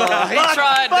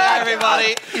tried there,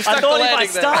 everybody. I thought if I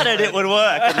started, it would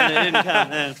work, and then it didn't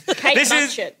come. Kate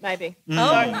Munchett, maybe.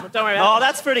 Mm. Don't worry about Oh,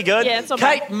 that's pretty good. Yeah, it's not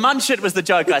Kate bad. Munchett was the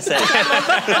joke I said.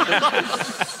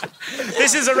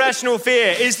 This is a rational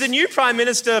fear. Is the new Prime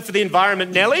Minister for the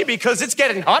Environment Nelly? Because it's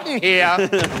getting hot in here.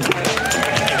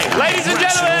 Ladies and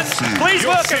gentlemen, please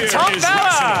welcome Tom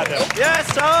Ballard. Yes,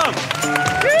 Tom.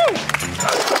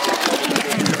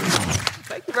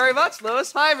 Thank you very much,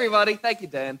 Lewis. Hi, everybody. Thank you,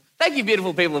 Dan. Thank you,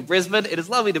 beautiful people of Brisbane. It is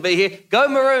lovely to be here. Go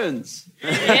Maroons.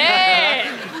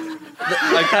 Yeah.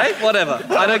 Okay, whatever.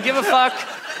 I don't give a fuck.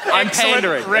 I'm Excellent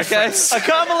pandering. reference. I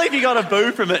can't believe you got a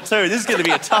boo from it too. This is going to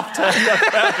be a tough turn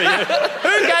around for you.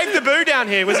 Who gave the boo down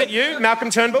here? Was it you, Malcolm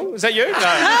Turnbull? Was that you? No.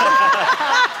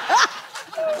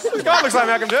 This guy looks like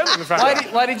Malcolm Turnbull in the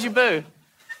front. Why did you boo?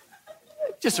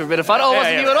 Just for a bit of fun. Oh, it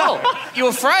wasn't you at all. You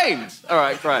were framed. All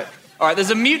right, great. All right,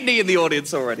 there's a mutiny in the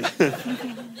audience already.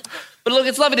 But look,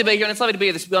 it's lovely to be here, and it's lovely to be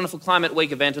at this wonderful Climate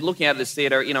Week event. And looking out at this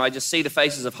theatre, I just see the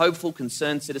faces of hopeful,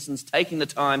 concerned citizens taking the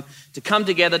time to come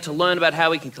together to learn about how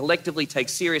we can collectively take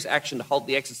serious action to halt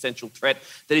the existential threat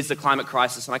that is the climate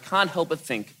crisis. And I can't help but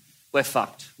think, we're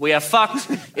fucked. We are fucked.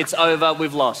 It's over.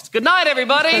 We've lost. Good night,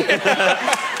 everybody.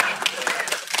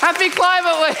 Happy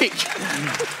Climate Week.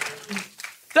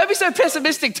 Don't be so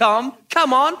pessimistic, Tom.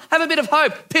 Come on, have a bit of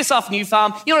hope. Piss off, New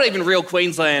Farm. You're not even real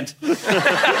Queensland.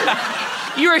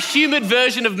 You're a humid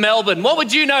version of Melbourne. What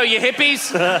would you know, you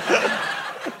hippies?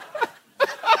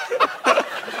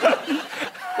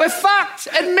 We're fucked.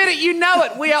 Admit it, you know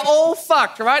it. We are all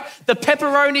fucked, right? The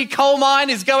pepperoni coal mine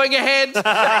is going ahead.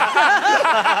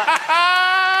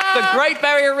 The Great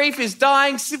Barrier Reef is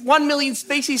dying. 1 million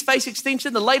species face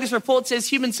extinction. The latest report says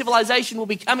human civilization will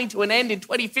be coming to an end in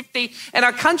 2050. And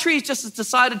our country has just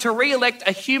decided to re-elect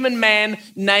a human man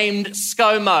named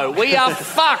ScoMo. We are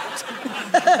fucked.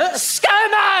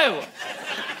 ScoMo!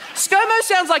 ScoMo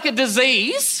sounds like a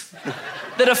disease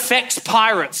that affects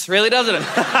pirates, really, doesn't it?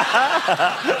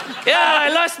 Yeah, I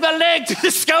lost my leg to the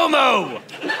ScoMo.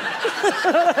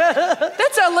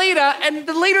 That's our leader, and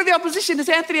the leader of the opposition is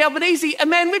Anthony Albanese, a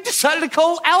man we've decided to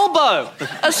call Albo.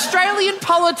 Australian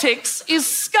politics is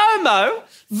ScoMo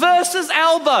versus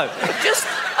Albo. Just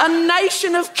a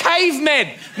nation of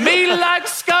cavemen. Me like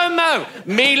ScoMo,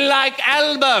 me like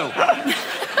Albo.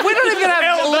 We're not even going to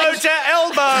have elbow to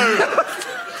elbow.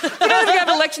 We don't even have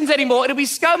elections anymore. It'll be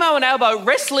ScoMo and Albo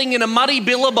wrestling in a muddy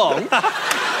billabong.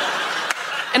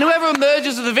 And whoever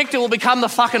emerges as the victor will become the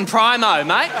fucking primo,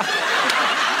 mate.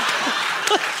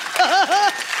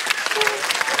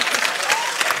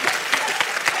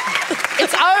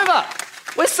 It's over.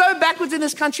 We're so backwards in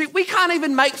this country, we can't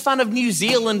even make fun of New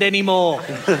Zealand anymore.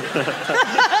 Do you know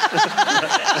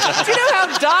how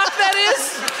dark that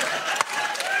is?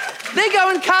 They're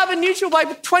going carbon neutral by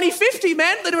 2050,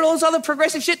 man. They're doing all this other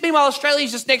progressive shit. Meanwhile,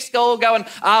 Australia's just next door going,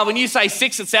 when you say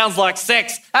 6, it sounds like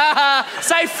sex.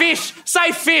 Say fish.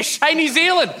 Say fish. Hey, New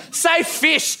Zealand, say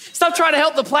fish. Stop trying to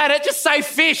help the planet. Just say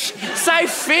fish. Say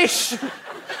fish.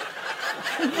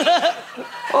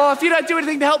 Or if you don't do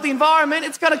anything to help the environment,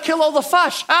 it's going to kill all the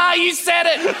fush. You said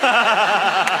it.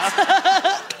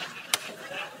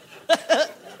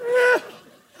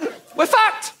 We're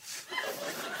fucked.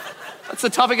 That's the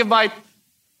topic of my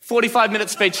 45-minute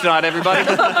speech tonight, everybody.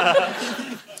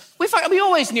 We're fucked. I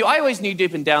always knew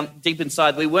deep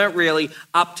inside we weren't really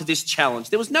up to this challenge.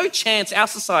 There was no chance our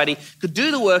society could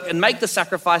do the work and make the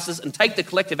sacrifices and take the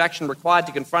collective action required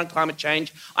to confront climate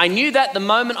change. I knew that the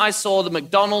moment I saw that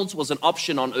McDonald's was an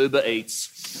option on Uber Eats.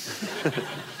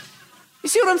 You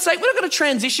see what I'm saying? We're not going to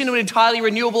transition to an entirely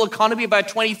renewable economy by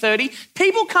 2030.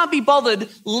 People can't be bothered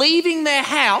leaving their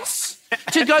house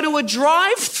to go to a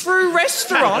drive-through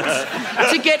restaurant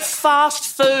to get fast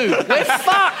food. We're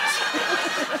fucked.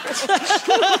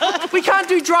 We can't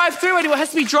do drive-through anymore. It has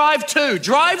to be drive-to.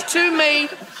 Drive-to me.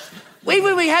 Even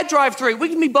when we had drive-through, we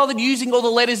couldn't be bothered using all the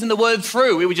letters in the word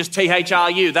through. We were just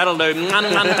THRU. That'll do.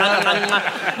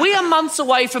 We are months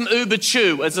away from Uber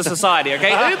Chew as a society,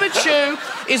 okay? Uber Chew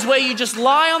is where you just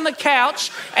lie on the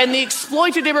couch and the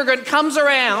exploited immigrant comes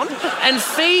around and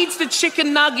feeds the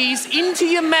chicken nuggies into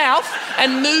your mouth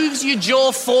and moves your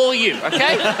jaw for you,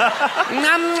 okay?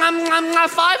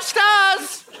 5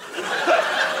 stars.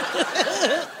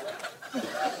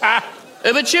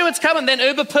 Uber Chew, it's coming. Then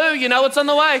Uber Poo, you know it's on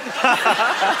the way. What,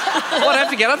 I have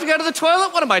to get up to go to the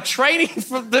toilet? What am I, training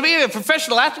to be a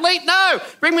professional athlete? No.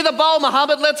 Bring me the bowl,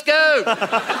 Muhammad. Let's go.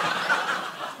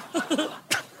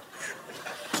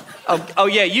 Oh,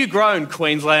 yeah, you grown,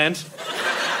 Queensland.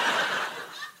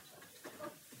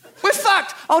 We're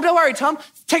fucked. Oh, don't worry, Tom.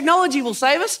 Technology will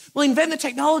save us. We'll invent the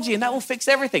technology and that will fix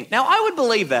everything. Now, I would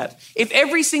believe that if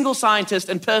every single scientist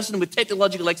and person with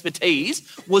technological expertise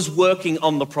was working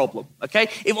on the problem, okay?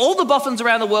 If all the boffins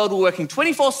around the world were working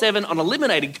 24/7 on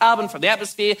eliminating carbon from the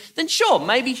atmosphere, then sure,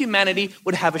 maybe humanity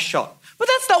would have a shot. But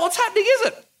that's not what's happening, is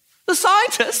it? The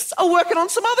scientists are working on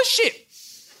some other shit.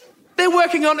 They're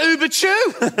working on Uber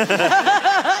Chew.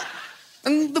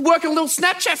 And they're working on little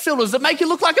Snapchat filters that make you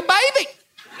look like a baby.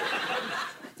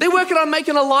 They're working on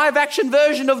making a live-action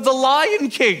version of The Lion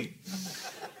King.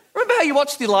 Remember how you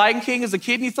watched The Lion King as a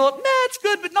kid and you thought, nah, it's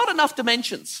good, but not enough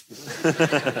dimensions.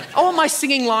 I want my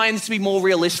singing lines to be more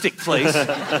realistic, please.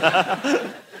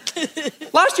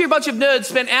 Last year, a bunch of nerds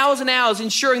spent hours and hours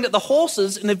ensuring that the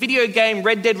horses in the video game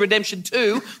Red Dead Redemption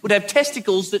 2 would have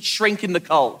testicles that shrink in the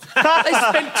cold. They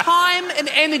spent time and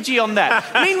energy on that.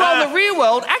 Meanwhile, in the real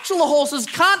world, actual horses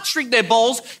can't shrink their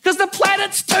balls because the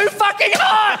planet's too fucking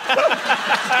hot!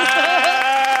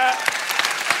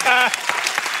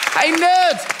 Hey,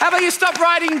 nerds, how about you stop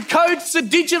writing codes to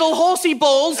digital horsey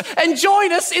balls and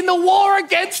join us in the war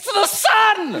against the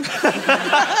sun?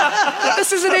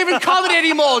 This isn't even comedy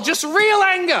anymore, just real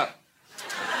anger.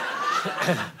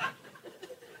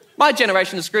 My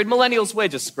generation is screwed. Millennials, we're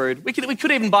just screwed. We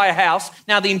could even buy a house.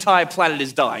 Now the entire planet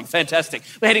is dying. Fantastic.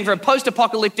 We're heading for a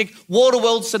post-apocalyptic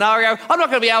Waterworld scenario. I'm not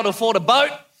going to be able to afford a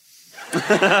boat.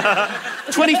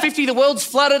 2050, the world's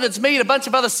flooded. It's me and a bunch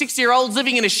of other 60-year-olds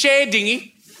living in a share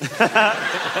dinghy.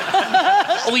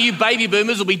 All you baby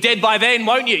boomers will be dead by then,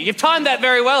 won't you? You've timed that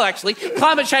very well, actually.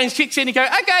 Climate change kicks in, you go,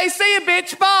 okay, see you,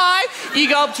 bitch, bye. You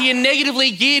go up to your negatively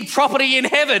geared property in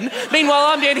heaven. Meanwhile,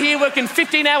 I'm down here working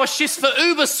 15-hour shifts for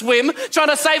Uber Swim, trying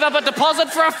to save up a deposit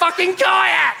for a fucking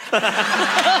kayak.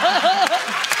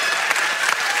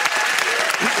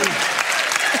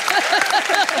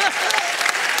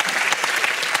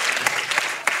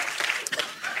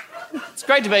 It's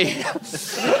great to be here.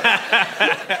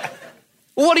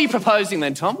 Well, what are you proposing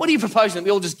then, Tom? What are you proposing? That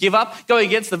we all just give up, going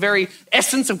against the very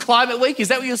essence of Climate Week? Is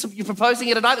that what you're proposing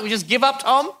here tonight, that we just give up,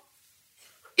 Tom?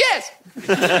 Yes.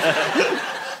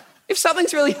 If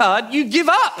something's really hard, you give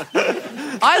up.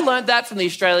 I learned that from the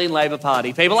Australian Labor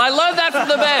Party, people. I learned that from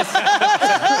the best.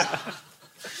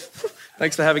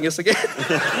 Thanks for having us again.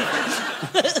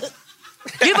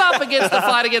 Give up against the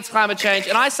fight against climate change,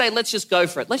 and I say let's just go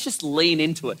for it. Let's just lean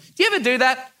into it. Do you ever do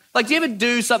that? Like, do you ever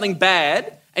do something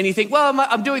bad and you think, well,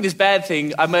 I'm doing this bad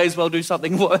thing, I may as well do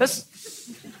something worse?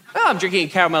 Oh, I'm drinking a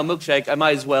caramel milkshake, I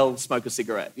may as well smoke a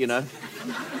cigarette, you know?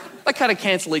 They kind of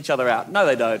cancel each other out. No,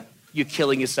 they don't. You're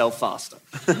killing yourself faster.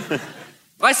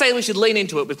 I say we should lean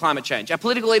into it with climate change. Our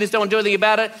political leaders don't want to do anything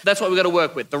about it. That's what we've got to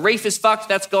work with. The reef is fucked.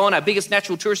 That's gone. Our biggest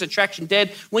natural tourist attraction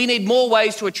dead. We need more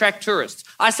ways to attract tourists.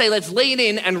 I say let's lean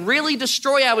in and really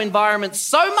destroy our environment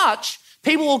so much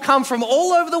people will come from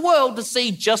all over the world to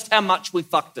see just how much we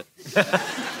fucked it.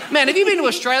 Man, have you been to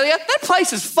Australia? That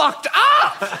place is fucked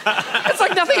up. It's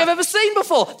like nothing I've ever seen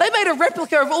before. They made a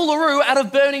replica of Uluru out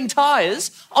of burning tyres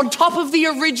on top of the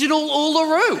original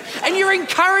Uluru. And you're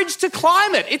encouraged to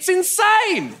climb it. It's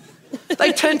insane.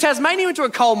 They turned Tasmania into a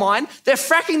coal mine. They're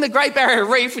fracking the Great Barrier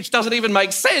Reef, which doesn't even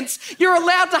make sense. You're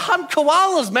allowed to hunt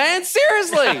koalas, man.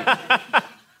 Seriously.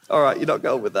 All right, you're not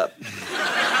going with that.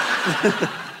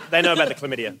 They know about the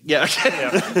chlamydia. Yeah, okay.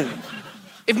 Yeah.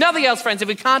 If nothing else, friends, if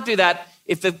we can't do that,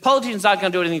 if the politicians aren't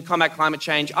going to do anything to combat climate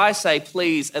change, I say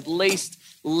please at least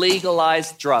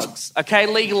legalise drugs, okay?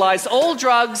 Legalise all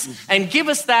drugs and give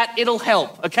us that, it'll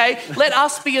help, okay? Let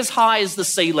us be as high as the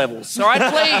sea levels, all right?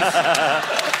 Please.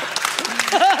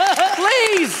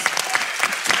 Please.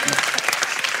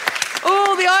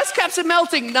 Oh, the ice caps are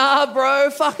melting. Nah,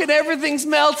 bro, fucking everything's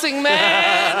melting,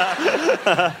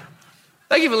 man.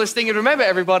 Thank you for listening, and remember,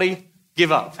 everybody,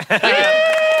 give up. Tom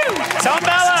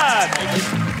Ballard!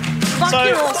 Fuck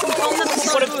you, awesome, Tom.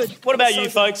 That's so good. What about you,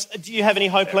 folks? Do you have any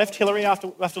hope left, Hillary,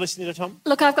 after listening to Tom?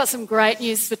 Look, I've got some great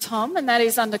news for Tom, and that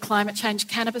is under climate change,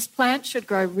 cannabis plants should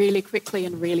grow really quickly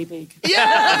and really big.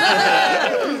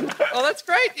 Yeah! Oh, that's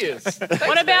great news. Thanks,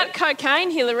 What about cocaine,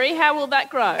 Hillary? How will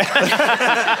that grow?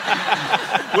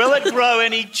 Will it grow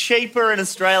any cheaper in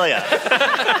Australia?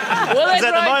 Because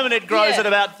at the moment it grows at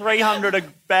about 300 a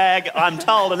bag, I'm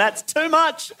told, and that's too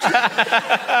much.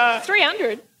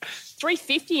 300?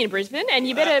 350 in Brisbane, and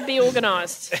you better be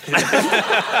organised. I've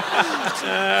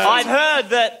heard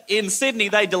that in Sydney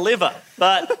they deliver.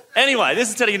 But anyway,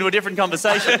 this is turning into a different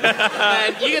conversation.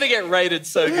 Man, you're going to get rated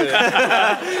so good.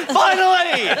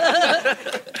 Finally!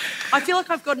 I feel like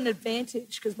I've got an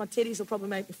advantage because my titties will probably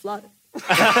make me float.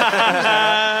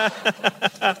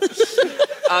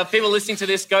 People listening to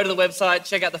this, go to the website,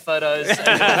 check out the photos.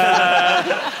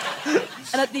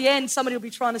 And at the end, somebody will be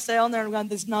trying to say on there, and I'm going,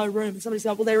 there's no room. And somebody's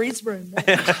going, well, there is room.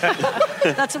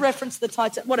 That's a reference to the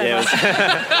Titanic. Whatever.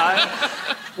 Yeah.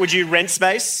 Would you rent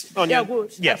space? On Yeah, your... I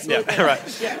would. Yeah, Absolutely. yeah,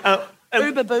 right. Yeah.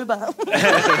 Booba booba.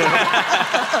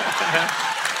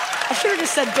 I should have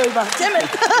just said booba. Damn it.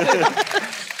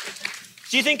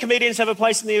 Do you think comedians have a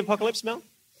place in the apocalypse, Mel?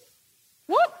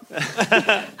 What?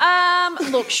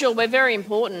 Look, sure, we're very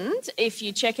important. If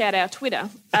you check out our Twitter,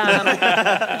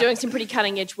 doing some pretty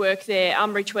cutting-edge work there.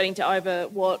 I'm retweeting to over,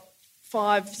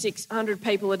 500-600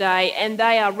 people a day, and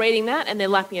they are reading that and they're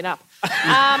lapping it up.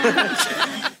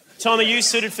 Tom, are you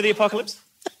suited for the apocalypse?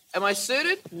 Am I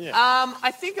suited? Yeah.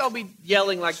 I think I'll be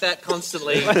yelling like that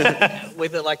constantly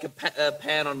with a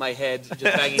pan on my head,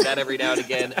 just banging that every now and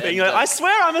again. And, I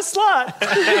swear I'm a slut.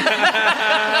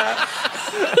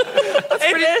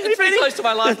 it's pretty close to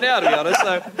my life now, to be honest,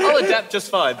 so I'll adapt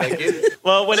just fine, thank you.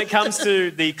 Well, when it comes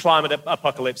to the climate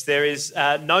apocalypse, there is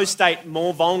no state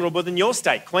more vulnerable than your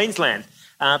state, Queensland.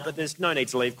 But there's no need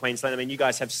to leave Queensland. I mean, you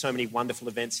guys have so many wonderful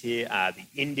events here. The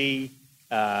Indy,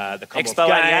 the Commonwealth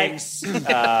Games,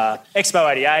 Expo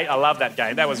 88. I love that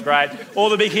game. That was great. All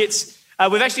the big hits.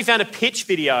 We've actually found a pitch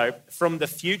video from the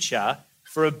future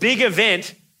for a big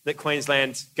event that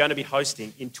Queensland's going to be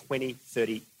hosting in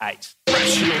 2038.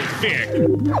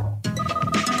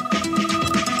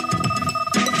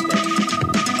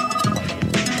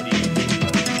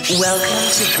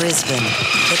 Welcome to Brisbane,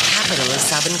 the capital of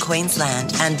southern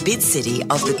Queensland and bid city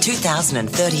of the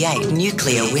 2038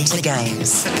 Nuclear Winter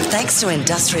Games. Thanks to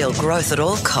industrial growth at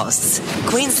all costs,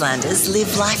 Queenslanders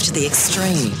live life to the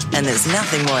extreme, and there's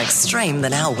nothing more extreme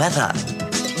than our weather.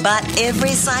 But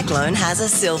every cyclone has a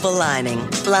silver lining.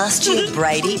 Last year,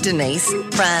 Brady, Denise,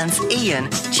 Franz, Ian,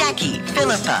 Jackie,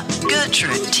 Philippa,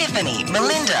 Gertrude, Tiffany,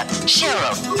 Melinda,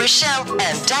 Cheryl, Rochelle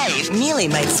and Dave nearly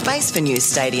made space for new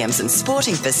stadiums and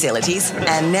sporting facilities,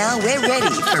 and now we're ready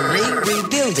for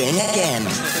rebuilding again.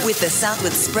 With the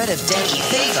southward spread of dengue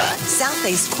fever,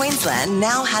 southeast Queensland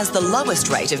now has the lowest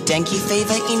rate of dengue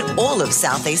fever in all of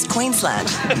southeast Queensland.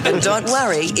 But don't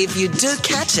worry, if you do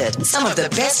catch it, some of the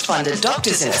best funded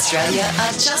doctors in Australia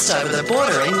are just over the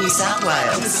border in New South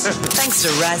Wales. Thanks to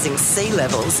rising sea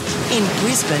levels, in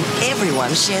Brisbane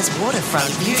everyone shares waterfront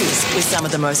views with some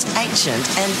of the most ancient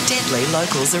and deadly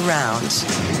locals around.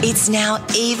 It's now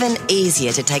even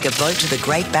easier to take a boat to the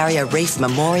Great Barrier Reef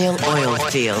Memorial Oil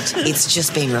Field. It's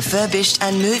just been refurbished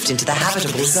and moved into the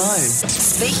habitable zone.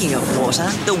 Speaking of water,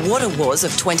 the water wars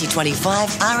of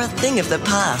 2025 are a thing of the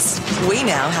past. We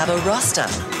now have a roster.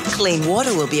 Clean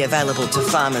water will be available to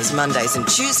farmers Mondays and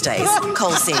Tuesdays,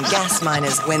 coal seam gas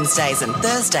miners Wednesdays and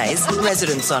Thursdays,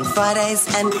 residents on Fridays,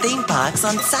 and theme parks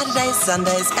on Saturdays,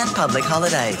 Sundays, and public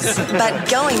holidays. But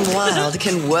going wild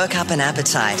can work up an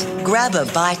appetite. Grab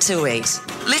a bite to eat.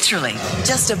 Literally,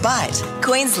 just a bite.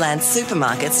 Queensland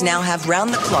supermarkets now have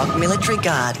round-the-clock military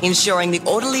guard, ensuring the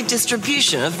orderly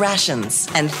distribution of rations.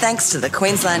 And thanks to the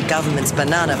Queensland Government's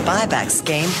banana buyback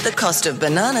scheme, the cost of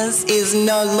bananas is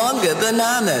no longer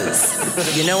bananas.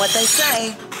 You know what they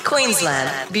say? Queensland,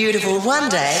 beautiful one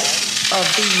day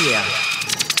of the year.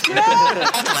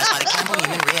 Authorised by the Campbell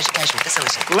Newman Re-Education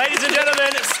Facility. Ladies and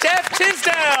gentlemen, Steph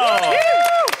Tisdale.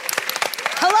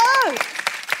 Hello.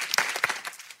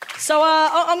 So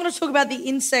I'm going to talk about the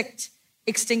insect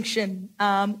extinction,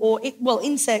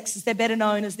 insects, as they're better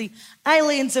known as the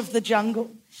aliens of the jungle.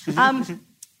 I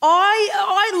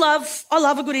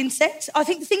love a good insect. I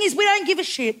think the thing is we don't give a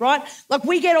shit, right? Like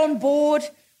we get on board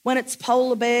when it's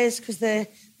polar bears because they're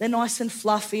nice and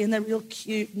fluffy and they're real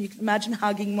cute and you can imagine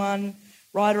hugging one,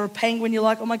 right? Or a penguin, you're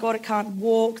like, oh my God, it can't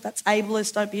walk. That's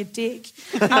ableist. Don't be a dick.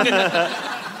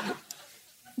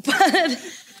 But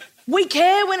we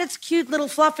care when it's cute little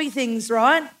fluffy things,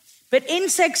 right? But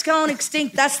insects going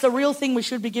extinct, that's the real thing we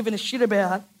should be giving a shit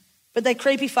about. But they're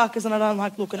creepy fuckers and I don't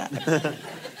like looking at them.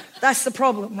 That's the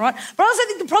problem, right? But I also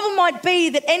think the problem might be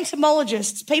that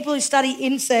entomologists, people who study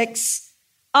insects,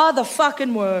 are the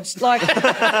fucking worst. Like, you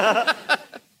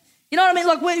know what I mean?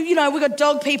 Like, we've got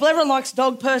dog people. Everyone likes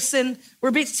dog person. We're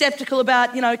a bit sceptical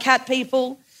about, cat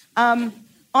people. I'm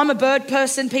a bird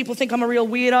person. People think I'm a real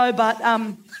weirdo, but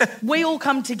we all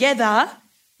come together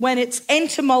when it's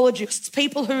entomologists,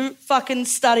 people who fucking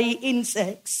study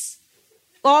insects.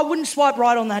 Well, I wouldn't swipe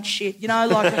right on that shit,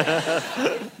 like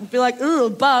I'd be like, ooh,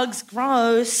 bugs,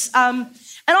 gross.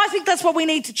 And I think that's what we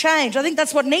need to change. I think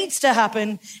that's what needs to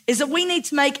happen is that we need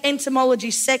to make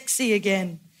entomology sexy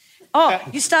again. Oh,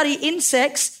 you study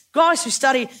insects? Guys who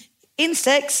study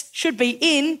insects should be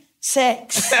in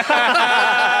sex.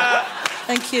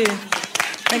 Thank you.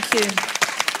 Thank you.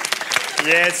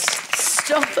 Yes.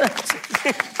 Stop it.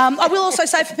 I will also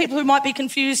say for people who might be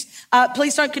confused,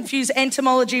 please don't confuse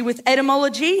entomology with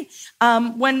etymology.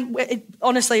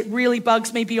 Honestly, it really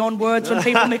bugs me beyond words when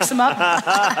people mix them up.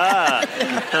 I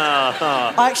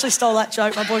actually stole that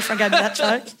joke. My boyfriend gave me that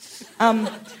joke.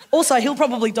 Also, he'll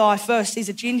probably die first. He's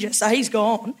a ginger, so he's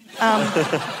gone. I'll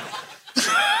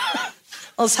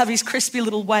just have his crispy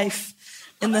little waif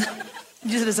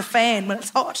use it as a fan when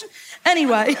it's hot.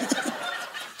 Anyway,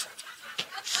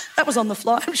 that was on the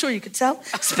fly. I'm sure you could tell.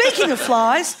 Speaking of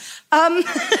flies, honestly,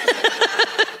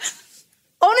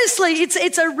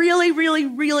 it's a really, really,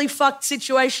 really fucked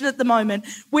situation at the moment.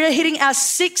 We're hitting our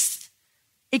 6th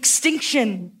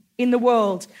extinction in the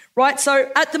world, right?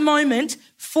 So at the moment,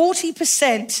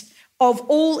 40% of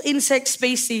all insect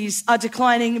species are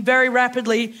declining very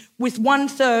rapidly, with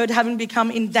 1/3 having become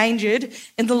endangered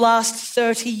in the last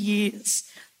 30 years.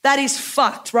 That is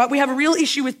fucked, right? We have a real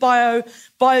issue with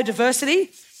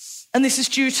biodiversity, and this is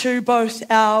due to both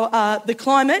the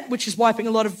climate, which is wiping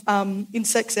a lot of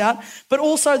insects out, but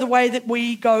also the way that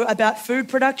we go about food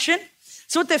production.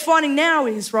 So what they're finding now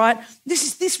is, right,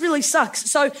 this really sucks.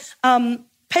 So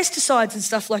pesticides and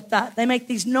stuff like that, they make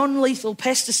these non-lethal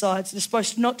pesticides that are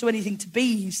supposed to not do anything to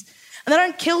bees. And they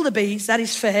don't kill the bees, that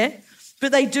is fair,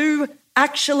 but they do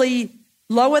actually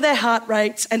lower their heart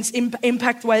rates and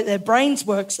impact the way that their brains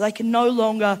work so they can no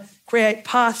longer create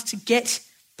paths to get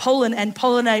pollen and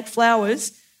pollinate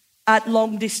flowers at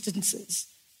long distances.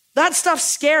 That stuff's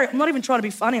scary. I'm not even trying to be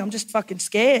funny. I'm just fucking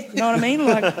scared. You know what I mean?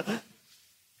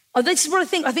 This is what I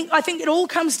think. I think it all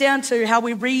comes down to how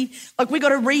we got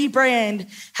to rebrand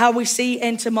how we see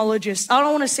entomologists. I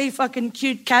don't want to see fucking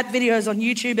cute cat videos on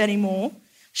YouTube anymore.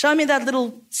 Show me that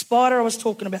little spider I was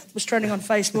talking about that was trending on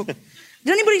Facebook.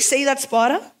 Did anybody see that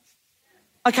spider?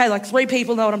 Okay, like 3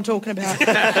 people know what I'm talking about.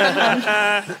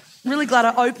 I'm really glad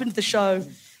I opened the show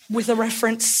with a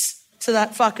reference to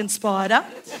that fucking spider.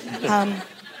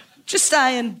 Just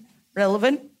staying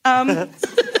relevant.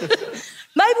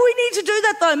 Maybe we need to do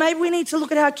that though. Maybe we need to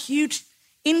look at how cute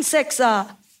insects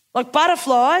are. Like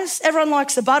butterflies. Everyone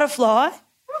likes a butterfly.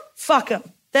 Fuck them.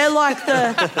 They're like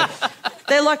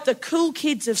the cool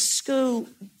kids of school.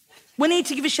 We need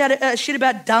to give a shit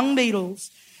about dung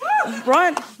beetles.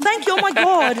 Right? Thank you. Oh my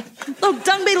God. Look,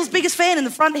 dung beetle's biggest fan in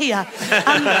the front here.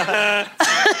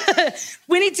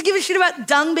 We need to give a shit about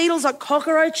dung beetles, like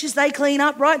cockroaches they clean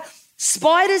up, right?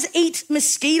 Spiders eat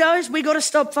mosquitoes. We got to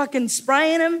stop fucking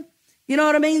spraying them. You know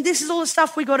what I mean? This is all the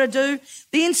stuff we got to do.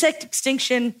 The insect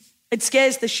extinction, it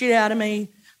scares the shit out of me.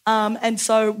 And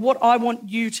so what I want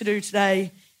you to do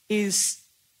today is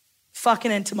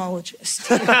fucking entomologist.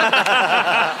 Thank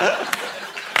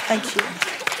you.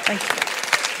 Thank you.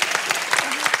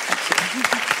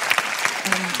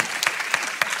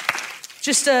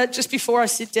 Just before I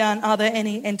sit down, are there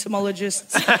any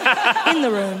entomologists in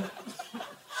the room?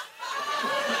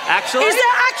 Actually? Is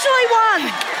there actually one?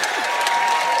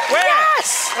 Where?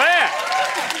 Yes! Where?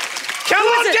 Come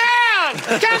on down!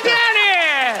 Come down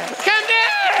here! Come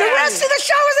down! The rest of the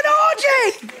show is an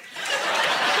orgy!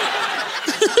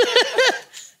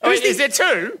 Oh, is there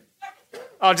two?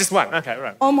 Oh, just one. Okay,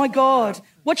 right. Oh, my God.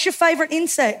 What's your favourite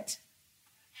insect?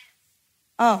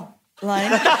 Oh, lame.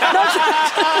 No,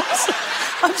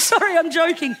 I'm sorry, I'm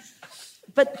joking.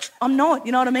 But I'm not,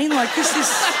 you know what I mean? Like, this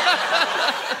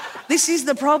is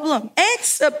the problem.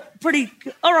 Ants are pretty...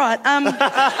 All right,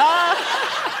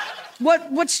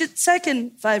 what's your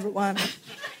second favourite one?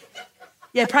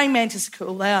 Yeah, praying mantis are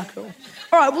cool. They are cool.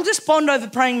 All right, we'll just bond over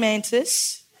praying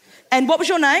mantis. And what was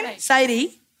your name?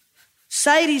 Sadie.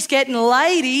 Sadie's getting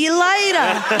lady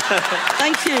later.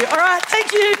 Thank you. All right,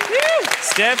 thank you.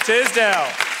 Steph Tisdale.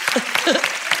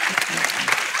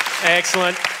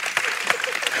 Excellent.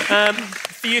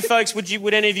 For you folks,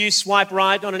 would any of you swipe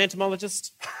right on an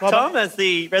entomologist? Tom, as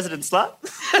the resident slut.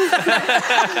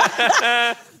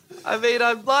 I mean,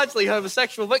 I'm largely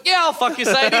homosexual, but yeah, I'll fuck you,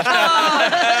 Sadie. Come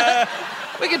on.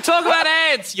 We can talk about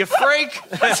ants, you freak.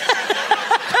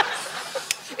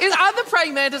 Are the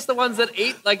praying mantis the ones that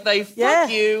eat, like they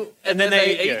fuck you and then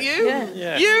they eat you?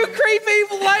 Yeah. You creepy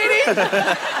lady!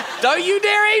 Don't you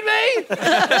dare eat me!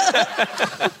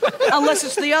 Unless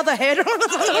it's the other head.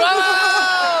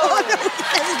 Whoa!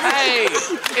 Hey,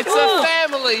 it's a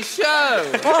family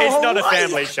show. It's not a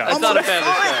family show. It's not a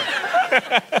family show.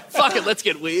 Fuck it, let's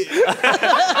get weird.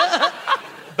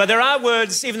 But there are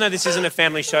words, even though this isn't a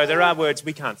family show, there are words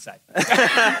we can't say.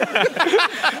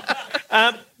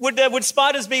 Would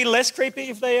spiders be less creepy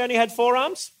if they only had 4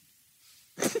 arms?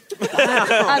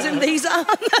 As in these arms?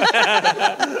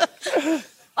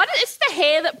 It's the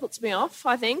hair that puts me off,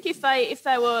 I think, if they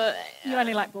were... You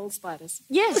only like ball spiders.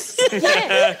 Yes,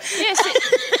 yeah. Yes.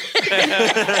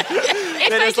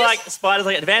 Then it's like spiders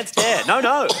like advanced hair.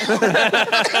 No.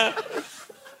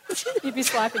 You'd be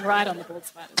swiping right on the ball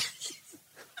spiders.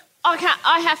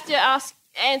 I have to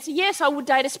answer yes, I would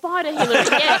date a spider, Hillary,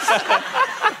 yes.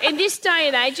 In this day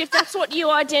and age, if that's what you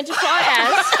identify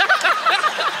as,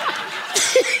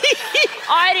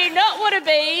 I do not want to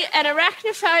be an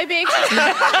arachnophobic...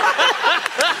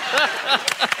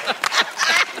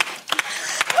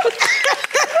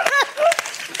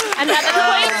 Another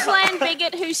Queensland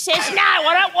bigot who says, no,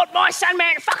 I don't want my son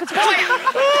marrying a fucking spider.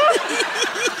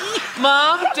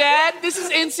 Mom, Dad, this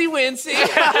is Incy Wincy. And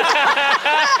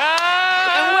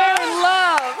we're in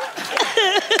love.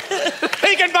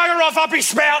 He can bugger off up his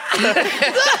spout.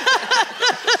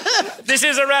 This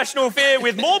is Irrational Fear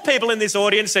with more people in this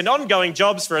audience and ongoing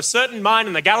jobs for a certain mine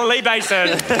in the Galilee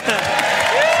Basin.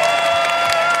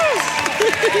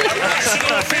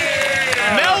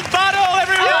 Mel Buttle,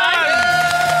 everyone!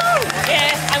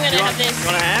 Yeah, I'm going to have this. You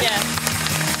want a hand? Yeah.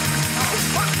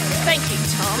 Thank you,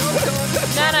 Tom.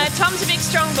 No, Tom's a big,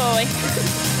 strong boy.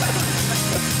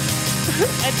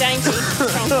 A dainty,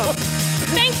 strong boy.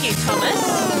 Thank you, Thomas.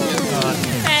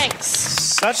 Thanks.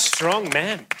 Such strong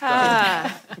man.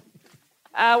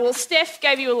 Well, Steph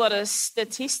gave you a lot of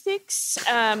statistics.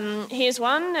 Here's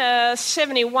one.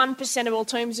 71% of all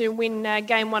teams who win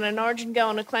Game 1 in Origin go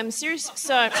on to claim the series.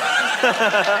 So...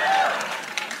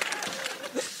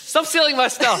 Stop stealing my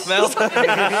stuff, Mel.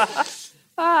 First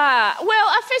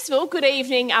of all, good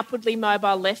evening, upwardly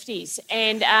mobile lefties.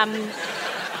 And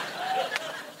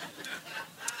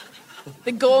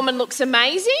the Gorman looks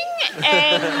amazing,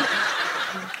 and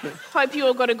hope you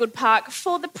all got a good park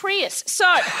for the Prius. So,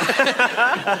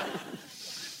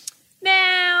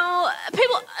 now,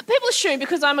 people assume,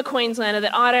 because I'm a Queenslander,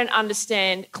 that I don't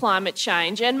understand climate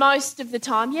change, and most of the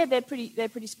time, yeah, they're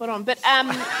pretty spot on. But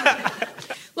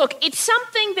look, it's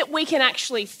something that we can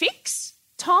actually fix.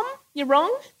 Tom, you're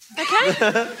wrong,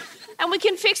 okay? And we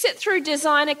can fix it through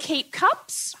designer keep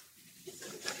cups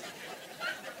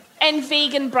and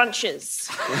vegan brunches.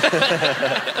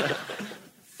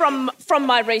 From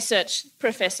my research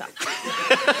professor.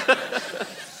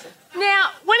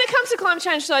 Now, when it comes to climate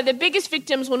change, though, the biggest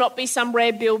victims will not be some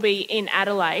rare bilby in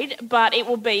Adelaide, but it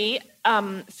will be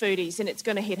foodies, and it's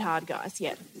going to hit hard, guys,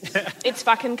 yeah. It's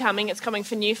fucking coming. It's coming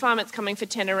for New Farm, it's coming for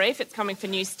Tenerife, it's coming for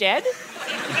Newstead.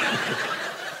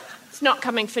 It's not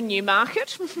coming for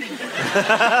Newmarket.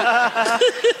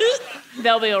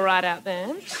 They'll be all right out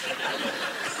there.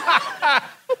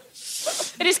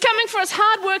 It is coming for us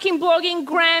hard-working, blogging,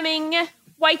 gramming,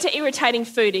 way to irritating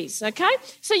foodies, okay?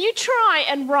 So you try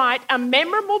and write a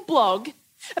memorable blog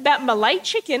about Malay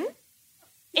chicken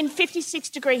in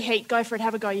 56-degree heat. Go for it,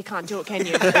 have a go. You can't do it, can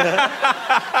you?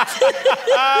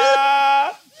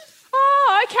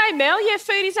 Oh, okay, Mel. Yeah,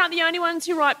 foodies aren't the only ones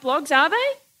who write blogs, are they?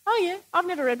 Oh, yeah. I've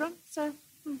never read one, so...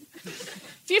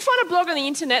 If you find a blog on the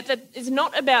internet that is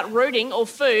not about rooting or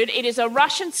food, it is a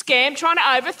Russian scam trying to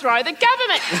overthrow the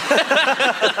government.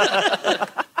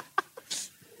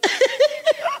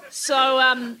 So,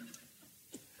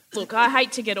 look, I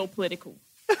hate to get all political.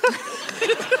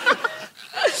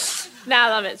 No, I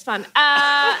love it. It's fun.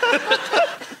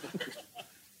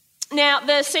 Now,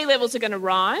 the sea levels are going to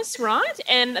rise, right?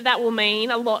 And that will mean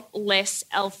a lot less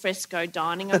alfresco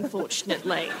dining,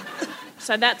 unfortunately.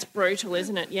 So that's brutal,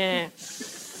 isn't it? Yeah.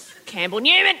 Campbell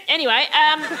Newman. Anyway,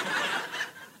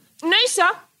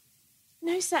 Noosa,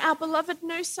 our beloved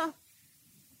Noosa.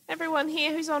 Everyone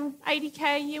here who's on 80k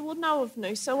a year will know of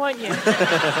Noosa, won't you?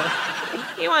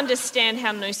 You understand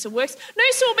how Noosa works.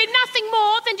 Noosa will be nothing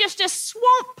more than just a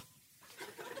swamp.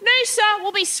 Noosa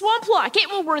will be swamp-like. It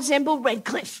will resemble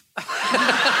Redcliffe.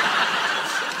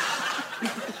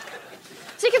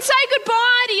 So you can say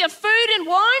goodbye to your food and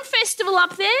wine festival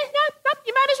up there. No,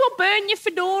 you might as well burn your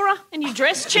fedora and your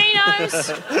dress chinos.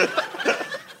 You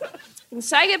can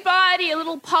say goodbye to your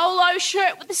little polo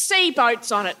shirt with the sea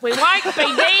boats on it. We won't be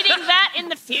needing that in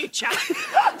the future.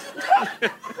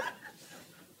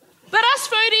 But us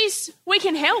foodies, we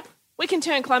can help. We can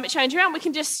turn climate change around. We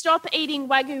can just stop eating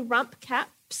Wagyu rump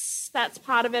caps. That's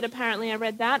part of it, apparently. I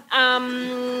read that.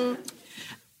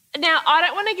 Now, I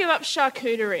don't want to give up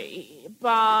charcuterie,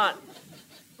 but,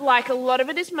 like, a lot of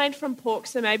it is made from pork,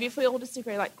 so maybe if we all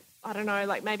disagree, like, I don't know,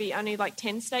 like, maybe only,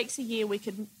 10 steaks a year, we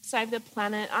could save the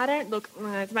planet.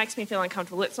 It makes me feel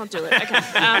uncomfortable. Let's not do it.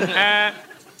 Okay.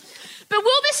 But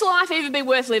will this life even be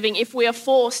worth living if we are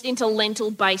forced into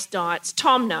lentil-based diets?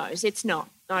 Tom knows it's not,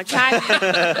 okay?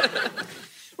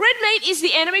 Red meat is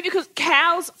the enemy because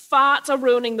cows' farts are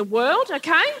ruining the world,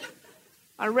 okay?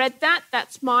 I read that.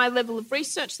 That's my level of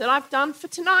research that I've done for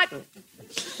tonight.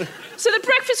 So the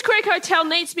Breakfast Creek Hotel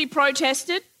needs to be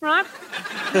protested, right?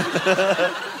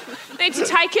 Need to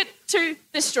take it to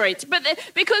the streets. But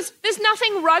because there's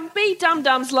nothing rugby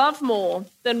dum-dums love more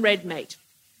than red meat.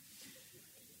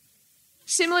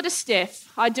 Similar to Steph,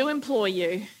 I do implore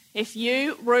you, if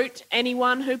you root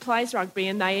anyone who plays rugby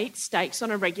and they eat steaks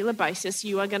on a regular basis,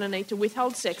 you are going to need to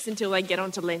withhold sex until they get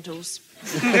onto lentils.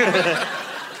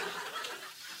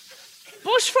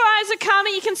 Bushfires are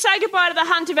coming. You can say goodbye to the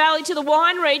Hunter Valley, to the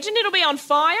wine region. It'll be on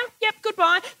fire. Yep,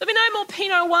 goodbye. There'll be no more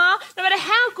Pinot Noir. No matter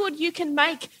how good you can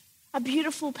make a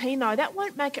beautiful Pinot, that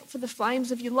won't make it for the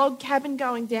flames of your log cabin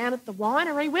going down at the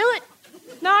winery, will it?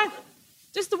 No.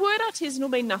 Just the word artisan will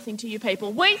mean nothing to you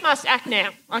people. We must act now,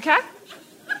 okay?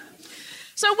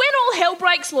 So when all hell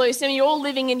breaks loose and you're all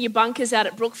living in your bunkers out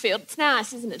at Brookfield, it's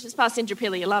nice, isn't it? Just past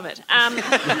Indooroopilly, you love it. And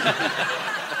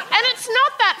it's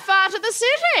not that far to the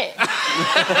city.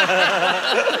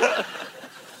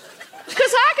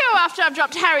 Because I go after I've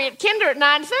dropped Harry at Kinder at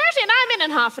 9:30 and I'm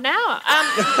in half an hour.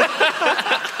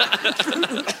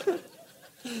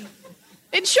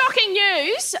 In shocking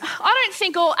news, I don't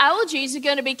think all allergies are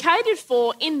going to be catered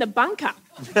for in the bunker.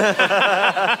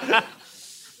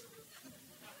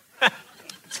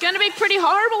 It's going to be pretty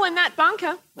horrible in that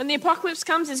bunker. When the apocalypse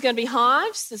comes, there's going to be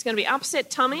hives, there's going to be upset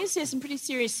tummies, there's some pretty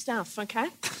serious stuff, okay?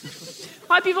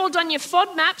 Hope you've all done your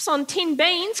FOD maps on tin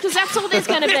beans, because that's all there's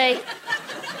going to be.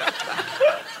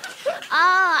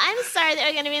 Oh, I'm sorry that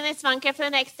we're going to be in this bunker for the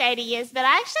next 80 years, but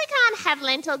I actually can't have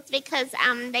lentils because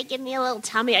they give me a little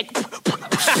tummy ache.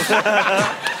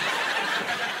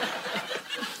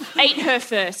 Eat her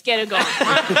first, get her gone.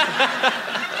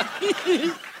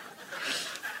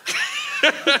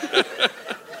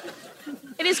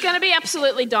 It is going to be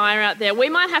absolutely dire out there. We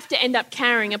might have to end up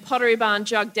carrying a Pottery Barn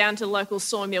jug down to the local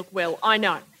soy milk well. I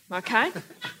know, okay?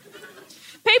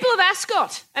 People of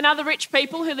Ascot and other rich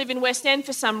people who live in West End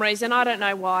for some reason. I don't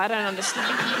know why. I don't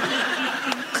understand.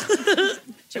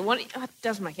 It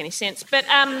doesn't make any sense. But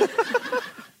I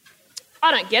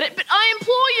don't get it. But I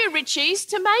implore you, Richies,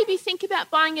 to maybe think about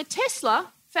buying a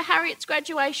Tesla for Harriet's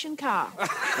graduation car.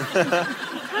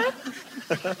 Okay?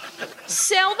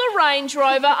 Sell the Range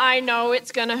Rover. I know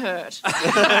it's going to hurt.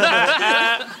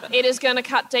 It is going to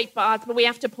cut deep, but we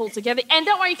have to pull together. And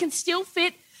don't worry, you can still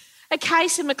fit a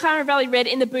case of McLaren Valley Red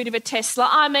in the boot of a Tesla.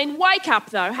 I mean, wake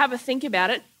up, though. Have a think about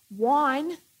it.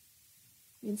 Wine. You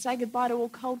can say goodbye to all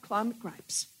cold climate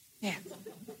grapes. Yeah.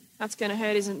 That's going to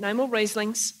hurt, isn't it? No more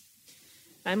Rieslings.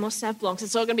 No more Sauv Blancs.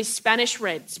 It's all going to be Spanish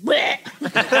Reds.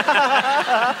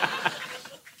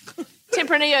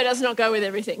 Tempranillo does not go with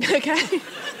everything, okay?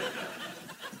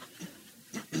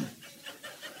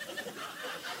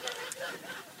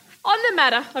 the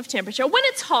matter of temperature, when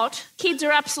it's hot, kids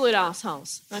are absolute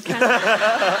assholes, okay?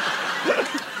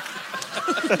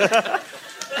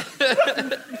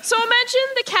 So imagine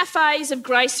the cafes of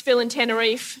Graceville and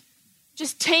Tenerife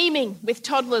just teeming with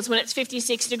toddlers when it's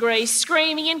 56 degrees,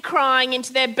 screaming and crying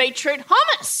into their beetroot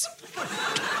hummus.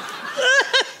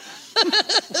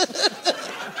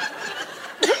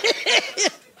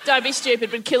 Don't be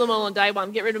stupid, but kill them all on day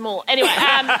one. Get rid of them all. Anyway,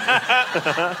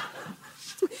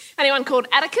 anyone called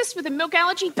Atticus with a milk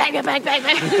allergy? Bang, bang, bang, bang,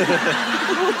 bang.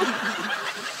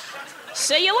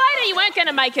 See you later. You weren't going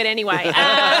to make it anyway.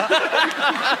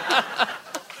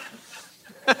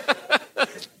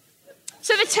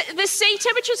 So the sea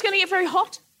temperature is going to get very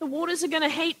hot. The waters are going to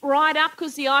heat right up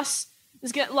because the ice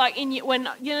is get like in you when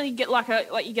you get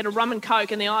you get a rum and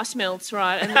coke and the ice melts,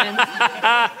 right? And then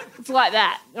it's like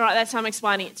that. All right, that's how I'm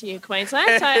explaining it to you,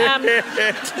 Queensland.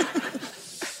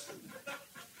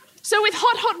 So with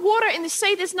hot water in the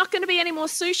sea, there's not going to be any more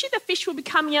sushi. The fish will be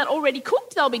coming out already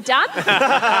cooked. They'll be done.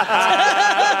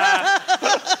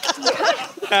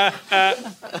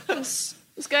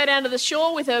 Just go down to the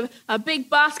shore with a big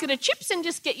basket of chips and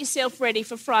just get yourself ready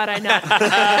for Friday night. Bye-bye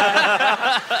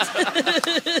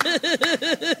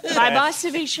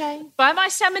ceviche. Bye-bye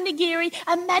salmon nigiri.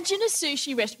 Imagine a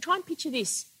sushi restaurant. Try and picture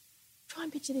this.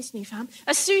 New farm.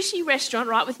 A sushi restaurant,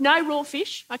 right, with no raw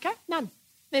fish, okay? None.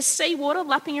 There's seawater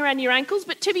lapping around your ankles,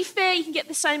 but to be fair, you can get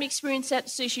the same experience at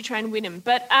Sushi Train Wynnum.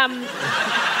 But,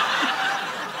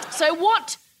 so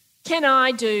what can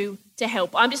I do to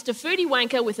help? I'm just a foodie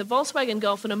wanker with a Volkswagen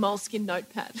Golf and a moleskin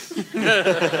notepad.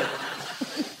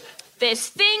 There's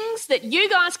things that you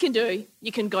guys can do.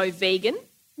 You can go vegan.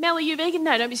 Mel, are you vegan?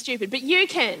 No, don't be stupid, but you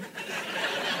can.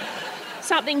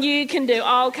 Something you can do.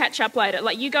 I'll catch up later.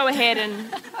 Like, you go ahead and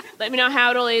let me know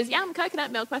how it all is. Yum,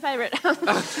 coconut milk, my favourite.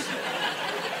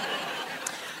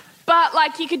 But,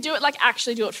 like, you could do it, like,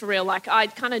 actually do it for real. Like, I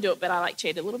kind of do it, but I, like,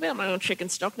 cheat a little bit. I'm not on chicken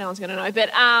stock. No one's going to know. But,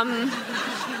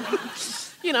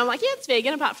 you know, I'm like, yeah, it's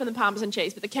vegan, apart from the Parmesan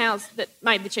cheese, but the cows that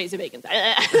made the cheese are vegans.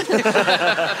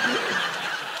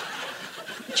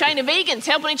 Chain of vegans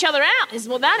helping each other out is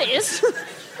what that is.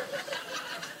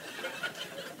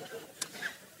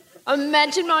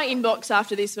 Imagine my inbox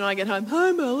after this when I get home.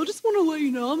 Hi, Mel, I just want to let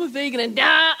you know I'm a vegan. And,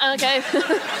 okay.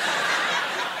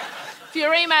 If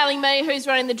you're emailing me, who's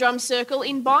running the drum circle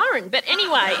in Byron? But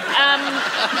anyway,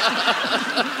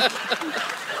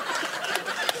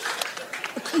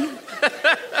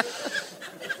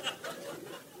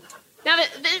 now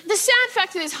the sad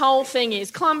fact of this whole thing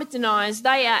is climate deniers,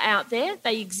 they are out there,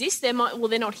 they exist. They're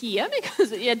not here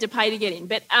because you had to pay to get in.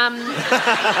 But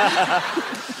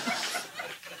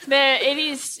it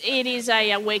is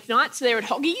a weeknight, so they're at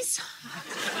Hoggies.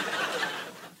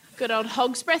 Good old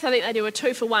Hog's Breath. I think they do a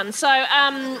 2-for-1. So,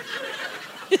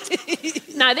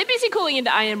 no, they're busy calling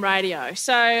into AM radio.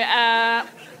 So,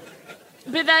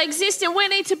 but they exist and we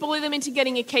need to bully them into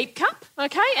getting a keep cup,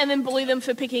 okay? And then bully them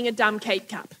for picking a dumb keep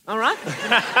cup, all right?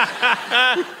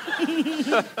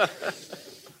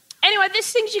 Anyway,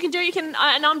 there's things you can do. You can,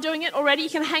 and I'm doing it already, you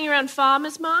can hang around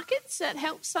farmers markets. That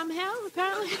helps somehow,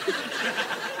 apparently.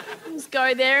 Just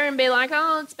go there and be like,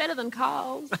 oh, it's better than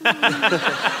Coles.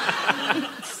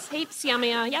 It's heaps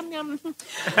yummier. Yum, yum.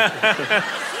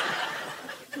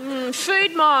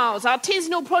 Food miles,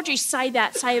 artisanal produce, say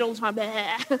it all the time.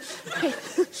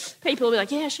 People will be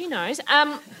like, yeah, she knows.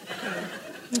 But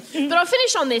I'll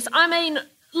finish on this. I mean,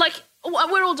 like,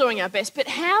 we're all doing our best, but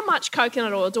how much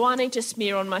coconut oil do I need to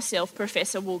smear on myself,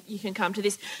 Professor? Well, you can come to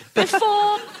this,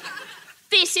 before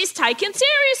this is taken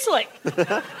seriously.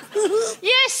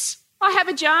 Yes, I have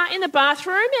a jar in the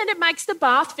bathroom and it makes the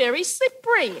bath very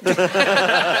slippery. But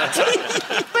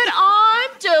I'm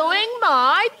doing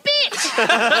my bit.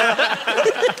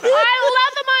 I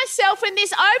lather myself in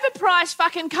this overpriced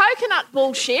fucking coconut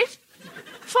bullshit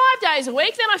 5 days a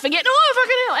week, then I forget, oh,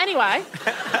 fucking hell. Anyway.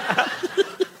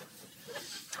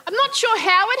 I'm not sure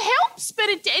how it helps, but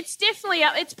it's definitely,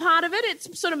 it's part of it.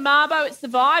 It's sort of Marbo, it's the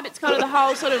vibe. It's kind of the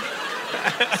whole sort of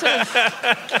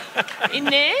in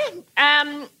there.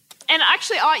 And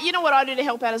actually, you know what I do to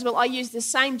help out as well? I use the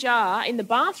same jar in the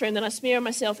bathroom that I smear on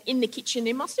myself in the kitchen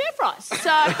in my stir fries.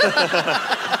 So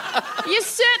you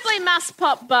certainly must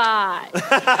pop by.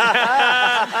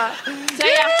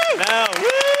 See ya. Wow. Woo!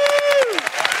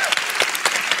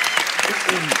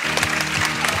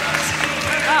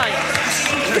 Oh, yeah.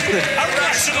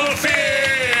 Irrational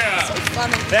fear! So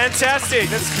funny. Fantastic.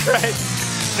 That's great.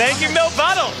 Thank you, Mel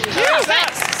Buttle.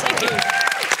 Thank you.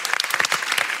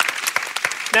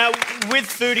 Now, with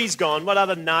foodies gone, what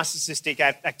other narcissistic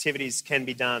activities can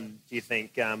be done, do you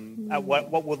think?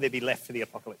 What will there be left for the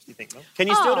apocalypse, do you think, Mel? Can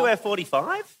you still do our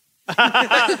 45?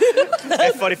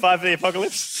 F-45 for the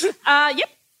apocalypse. Yep.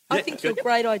 I think your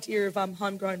great idea of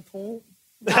homegrown porn.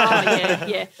 Oh,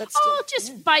 yeah.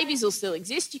 Just babies will still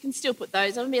exist. You can still put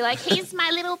those on and be like, he's my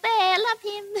little bear, love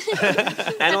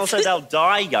him. And also they'll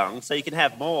die young, so you can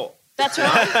have more. That's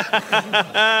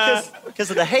right.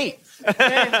 Because of the heat.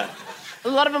 Yeah. A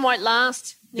lot of them won't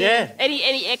last. Yeah.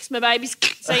 Any eczema babies,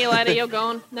 see you later, you're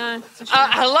gone. No.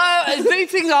 Hello, is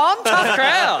anything on? Tough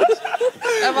crowd.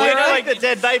 Am I right? Like the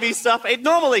dead baby stuff, it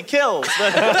normally kills.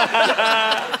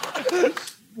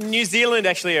 New Zealand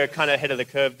actually are kind of ahead of the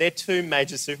curve. Their two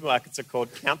major supermarkets are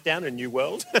called Countdown and New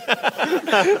World.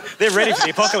 They're ready for the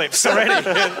apocalypse already.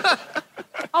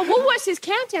 Oh, Woolworths is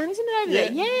Countdown, isn't it, over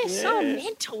there? Yes. Oh,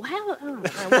 mental. How? I don't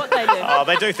know what they do. Oh,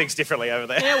 they do things differently over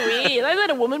there. They're weird. They let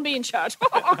a woman be in charge.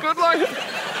 Oh, good luck.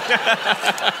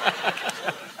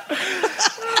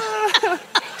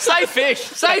 Say fish.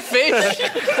 Say fish.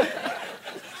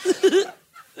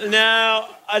 Now,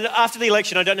 after the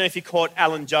election, I don't know if you caught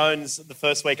Alan Jones the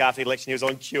first week after the election. He was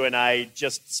on Q&A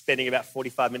just spending about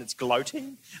 45 minutes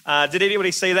gloating. Did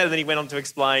anybody see that? And then he went on to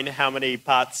explain how many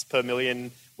parts per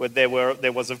million there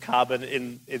was of carbon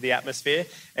in the atmosphere.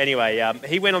 Anyway,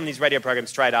 he went on his radio program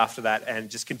straight after that and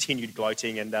just continued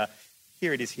gloating, and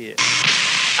here it is here.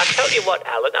 I tell you what,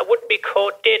 Alan, I wouldn't be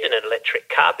caught dead in an electric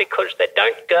car because they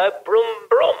don't go brum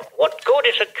brum. What good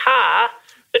is a car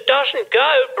that doesn't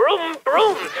go brum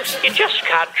brum? You just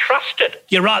can't trust it.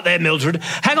 You're right there, Mildred.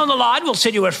 Hang on the line, we'll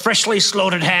send you a freshly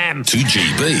slaughtered ham.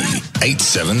 2GB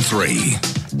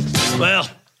 873. Well,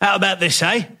 how about this,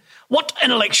 eh? What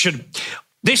an election.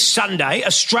 This Sunday,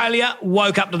 Australia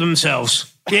woke up to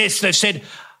themselves. Yes, they've said,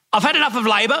 I've had enough of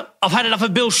Labor, I've had enough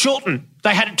of Bill Shorten.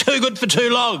 They had it too good for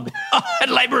too long.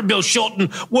 And Labor and Bill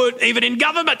Shorten weren't even in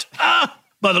government.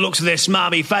 By the looks of their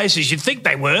smarmy faces, you'd think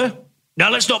they were. Now,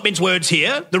 let's not mince words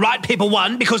here. The right people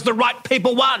won because the right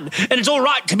people won. And it's all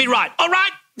right to be right. All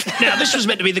right? Now, this was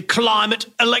meant to be the climate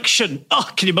election. Oh,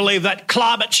 can you believe that?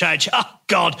 Climate change. Oh,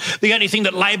 God. The only thing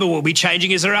that Labor will be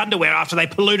changing is their underwear after they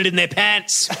polluted in their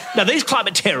pants. Now, these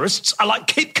climate terrorists are like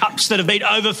keep cups that have been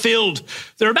overfilled.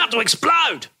 They're about to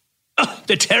explode. Oh,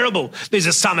 they're terrible. These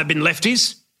are some have been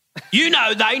lefties. You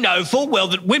know, they know full well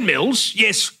that windmills,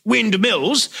 yes,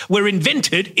 windmills, were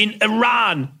invented in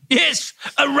Iran. Yes,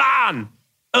 Iran.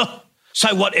 Oh,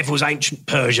 so what if it was ancient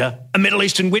Persia? A Middle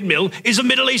Eastern windmill is a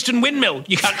Middle Eastern windmill.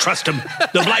 You can't trust them.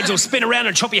 The blades will spin around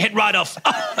and chop your head right off.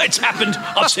 Oh, it's happened.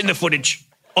 I've seen the footage.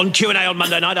 On Q&A on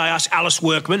Monday night, I asked Alice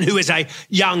Workman, who is a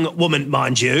young woman,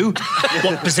 mind you,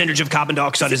 what percentage of carbon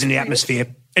dioxide is in the atmosphere.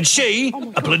 And she,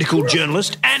 a political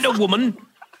journalist and a woman,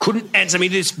 couldn't answer me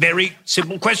this very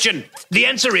simple question. The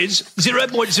answer is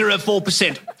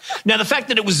 0.04%. Now, the fact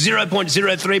that it was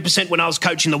 0.03% when I was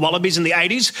coaching the Wallabies in the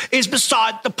 80s is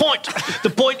beside the point.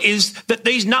 The point is that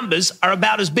these numbers are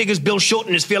about as big as Bill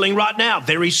Shorten is feeling right now,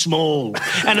 very small.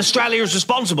 And Australia is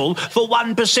responsible for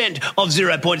 1% of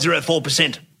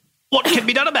 0.04%. What can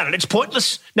be done about it? It's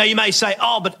pointless. Now, you may say,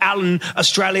 oh, but Alan,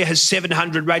 Australia has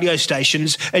 700 radio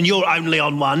stations and you're only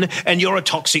on one and you're a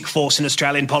toxic force in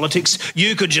Australian politics.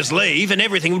 You could just leave and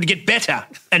everything would get better.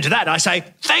 And to that, I say,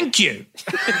 thank you.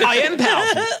 I am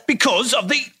powerful because of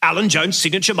the Alan Jones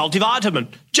signature multivitamin,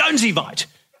 Jonesy-Vite.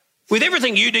 With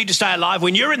everything you need to stay alive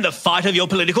when you're in the fight of your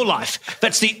political life.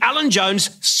 That's the Alan Jones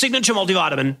signature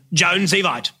multivitamin,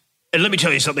 Jonesy-Vite. And let me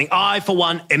tell you something, I, for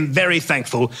one, am very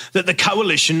thankful that the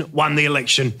coalition won the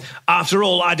election. After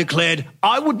all, I declared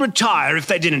I would retire if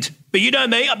they didn't. But you know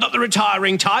me, I'm not the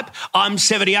retiring type. I'm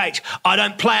 78. I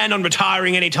don't plan on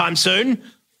retiring anytime soon.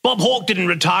 Bob Hawke didn't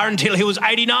retire until he was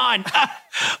 89.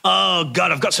 Oh,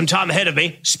 God, I've got some time ahead of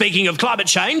me. Speaking of climate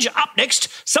change, up next,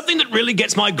 something that really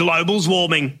gets my globals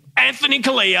warming. Anthony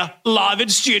Kalia, live in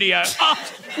studio. Oh,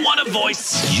 what a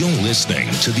voice. You're listening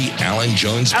to the Alan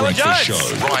Jones Breakfast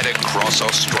Show right across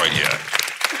Australia.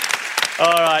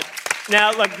 All right.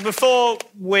 Now, like, before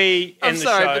we end the show...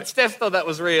 I'm sorry, but Steph thought that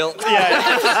was real.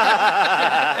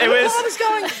 Yeah. It was... I was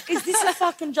going, is this a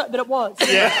fucking joke? But it was.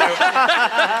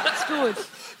 Yeah. It's good.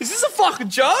 Is this a fucking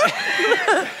joke?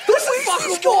 This is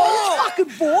fucking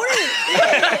boring.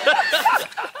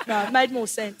 No, it made more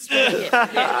sense.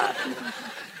 Yeah.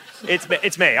 It's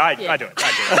me. I do it.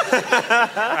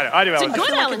 I do It's a Alan.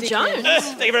 good Alan Jones.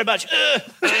 Thank you very much. No,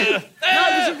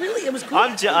 it was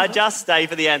good. I just stay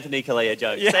for the Anthony Kalia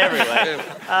jokes everywhere.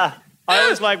 I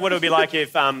always like what it would be like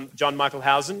if John Michael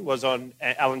Housen was on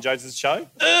Alan Jones's show.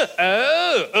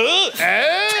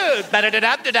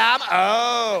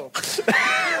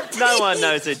 No one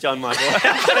knows who John Michael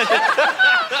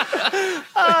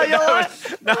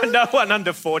Oates No one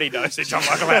under 40 knows who John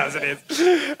Michael Oates it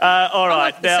is. All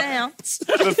right, now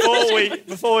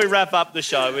before we wrap up the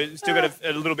show, we've still got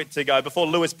a little bit to go. Before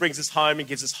Lewis brings us home and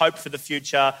gives us hope for the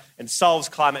future and solves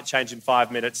climate change in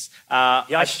 5 minutes.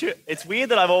 It's weird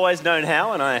that I've always known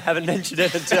how and I haven't mentioned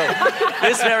it until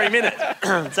this very minute.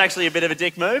 It's actually a bit of a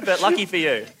dick move, but lucky for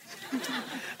you.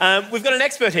 We've got an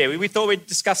expert here. We thought we'd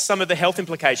discuss some of the health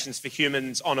implications for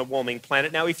humans on a warming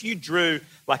planet. Now, if you drew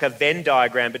like a Venn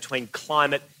diagram between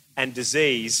climate and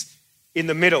disease, in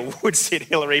the middle would sit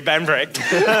Hilary Bambrick.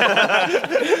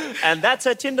 And that's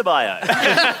her Tinder bio.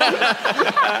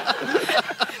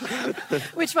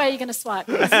 Which way are you going to swipe?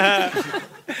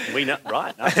 We know,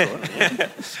 right? Absolutely. Yeah.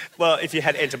 Well, if you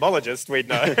had entomologists, we'd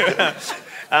know.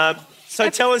 So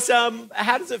tell us,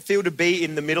 how does it feel to be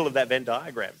in the middle of that Venn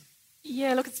diagram?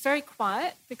 Yeah, look, it's very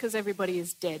quiet because everybody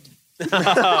is dead.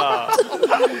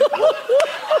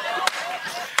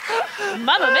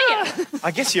 Mamma mia.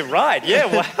 I guess you're right. Yeah,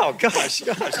 wow, gosh.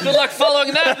 Good luck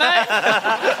following that,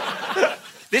 mate.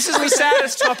 This is the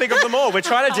saddest topic of them all. We're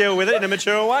trying to deal with it in a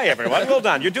mature way, everyone. Well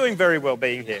done. You're doing very well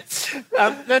being here.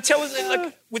 Now tell us,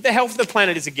 with the health of the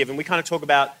planet is a given. We kind of talk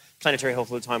about planetary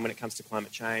health all the time when it comes to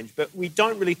climate change, but we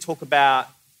don't really talk about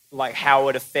how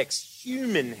it affects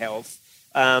human health,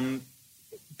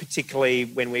 particularly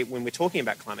when we're talking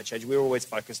about climate change. We're always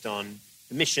focused on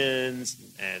emissions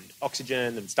and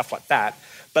oxygen and stuff like that.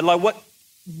 But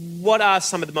what are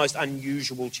some of the most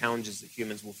unusual challenges that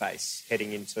humans will face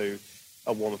heading into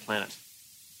a warmer planet?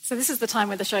 So this is the time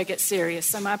where the show gets serious,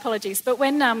 so my apologies. But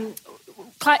when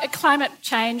climate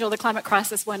change or the climate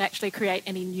crisis won't actually create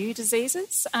any new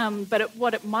diseases, but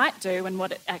what it might do, and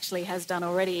what it actually has done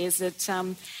already, is it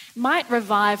might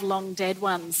revive long dead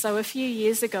ones. So a few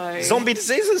years ago... Zombie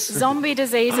diseases? Zombie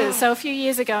diseases. So a few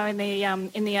years ago in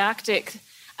the Arctic,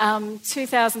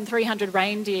 2,300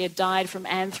 reindeer died from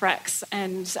anthrax,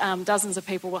 and dozens of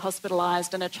people were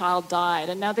hospitalised and a child died.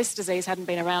 And now this disease hadn't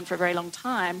been around for a very long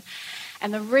time.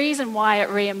 And the reason why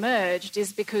it re-emerged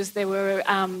is because there were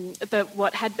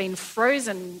what had been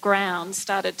frozen ground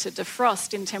started to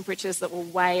defrost in temperatures that were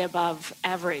way above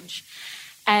average.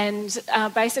 And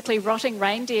basically rotting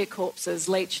reindeer corpses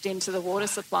leached into the water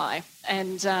supply,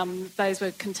 and those were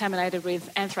contaminated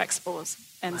with anthrax spores.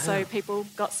 And so people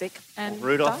got sick and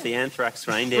Rudolph died. the anthrax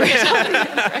reindeer.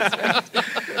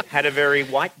 Had a very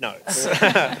white nose.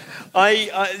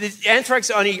 Anthrax,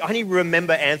 I only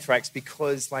remember anthrax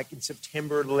because, in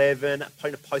September 11,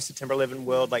 in a post-September 11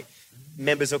 world,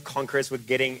 members of Congress were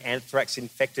getting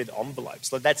anthrax-infected envelopes.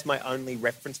 That's my only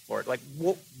reference for it.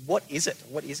 What is it?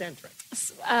 What is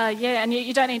anthrax? Yeah, and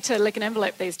you don't need to lick an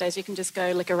envelope these days. You can just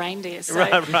go lick a reindeer. So,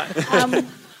 Right.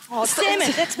 Oh, damn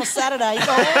it, that's my Saturday.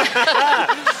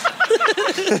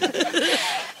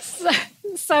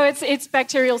 So it's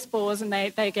bacterial spores, and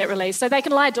they get released. So they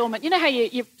can lie dormant. You know how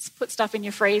you put stuff in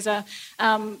your freezer?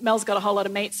 Mel's got a whole lot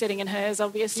of meat sitting in hers,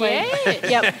 obviously.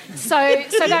 Yeah. Yep. So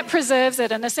that preserves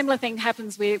it, and a similar thing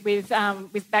happens with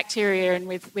bacteria and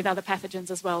with other pathogens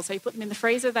as well. So you put them in the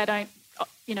freezer, they don't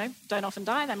often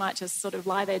die. They might just sort of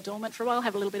lie there dormant for a while,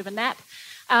 have a little bit of a nap.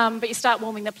 But you start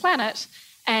warming the planet,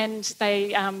 and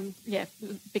they,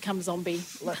 become zombie.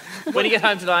 When you get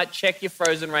home tonight, check your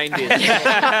frozen reindeer. Good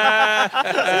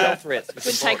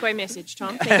takeaway message,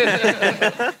 Tom.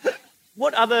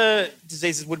 What other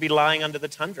diseases would be lying under the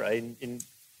tundra in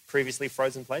previously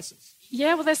frozen places?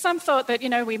 Yeah, well, there's some thought that,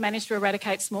 we managed to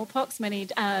eradicate smallpox many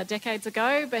decades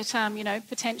ago, but,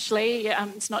 potentially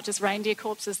it's not just reindeer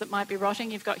corpses that might be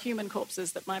rotting. You've got human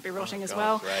corpses that might be rotting as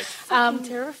well. Fucking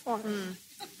terrifying.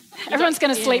 Everyone's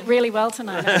going to sleep really well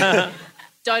tonight.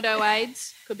 Dodo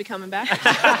AIDS could be coming back.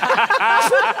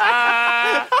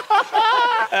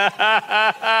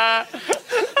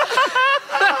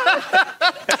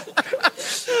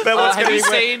 Have you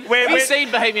seen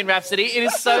Bohemian Rhapsody? It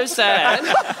is so sad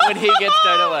when he gets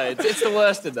Dodo AIDS. It's the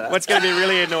worst in that. What's going to be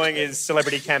really annoying is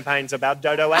celebrity campaigns about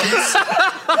Dodo AIDS.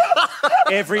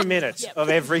 Every minute of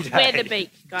every day. Wear the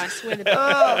beak, guys. Wear the beak.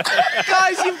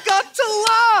 Guys, you've got to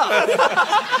laugh.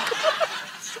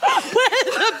 Where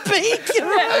the beak? Okay, all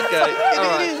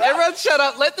right. Everyone shut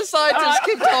up. Let the scientists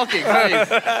keep talking, please.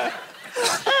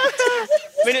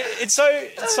 I mean, it's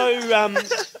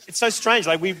so strange.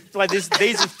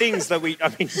 These are things that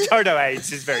Dodo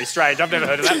AIDS is very strange. I've never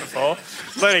heard of that before.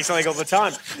 Learning something all the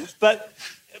time. But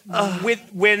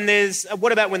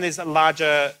what about when there's a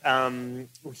larger,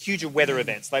 huger weather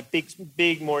events, like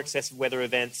big, more excessive weather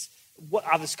events? what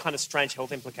other kind of strange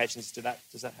health implications does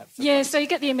that have? Yeah, so you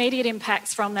get the immediate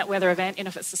impacts from that weather event.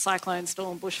 If it's a cyclone,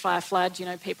 storm, bushfire, flood,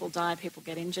 people die, people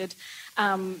get injured.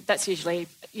 That's usually,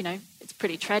 it's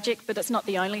pretty tragic, but it's not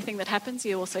the only thing that happens.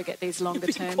 You also get these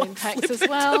longer-term impacts as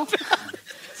well.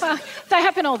 Well, they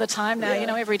happen all the time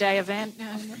now, everyday event.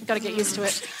 You've got to get used to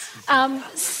it.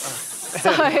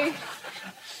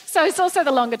 So it's also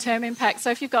the longer-term impact.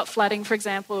 So if you've got flooding, for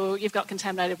example, you've got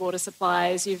contaminated water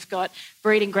supplies, you've got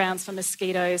breeding grounds for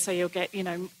mosquitoes, so you'll get,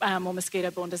 more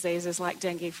mosquito-borne diseases like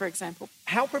dengue, for example.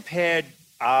 How prepared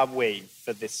are we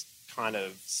for this kind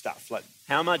of stuff? Like,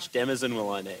 how much Denizen will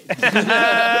I need?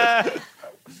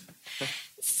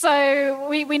 So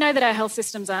we know that our health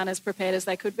systems aren't as prepared as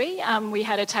they could be. We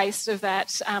had a taste of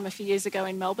that a few years ago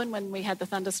in Melbourne when we had the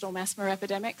thunderstorm asthma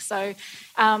epidemic. So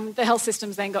the health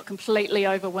systems then got completely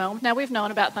overwhelmed. Now, we've known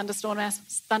about thunderstorm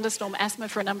asthma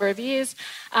for a number of years,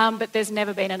 but there's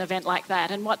never been an event like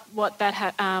that. And what that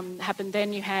happened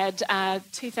then, you had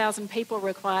 2,000 people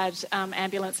required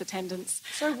ambulance attendance.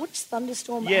 So what's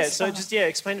thunderstorm asthma? So just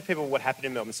explain to people what happened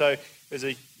in Melbourne. So there's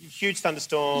a huge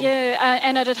thunderstorm. Yeah,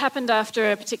 and it had happened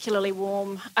after a particularly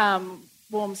warm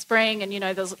spring, and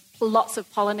there's lots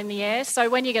of pollen in the air. So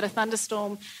when you get a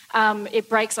thunderstorm, it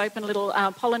breaks open little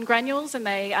pollen granules, and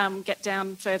they get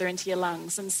down further into your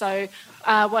lungs. And so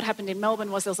what happened in Melbourne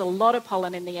was there was a lot of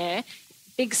pollen in the air,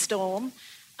 big storm,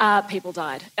 people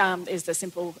died. Is the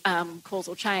simple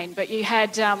causal chain. But you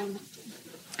had.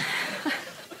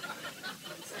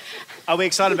 Are we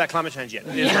excited about climate change yet?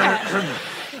 Yeah.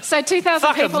 So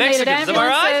 2,000 people needed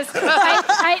ambulances,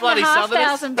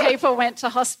 8,500 people went to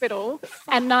hospital,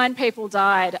 and 9 people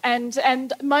died. And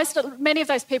many of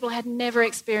those people had never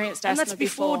experienced asthma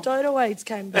before. And that's before Dodo AIDS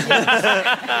came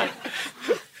back.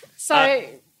 So...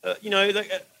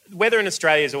 the weather in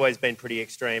Australia has always been pretty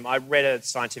extreme. I read a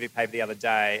scientific paper the other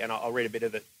day, and I'll read a bit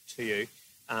of it to you.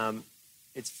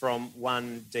 It's from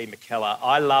 1D McKellar.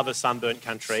 I love a sunburnt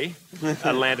country,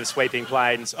 a land of sweeping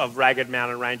plains, of ragged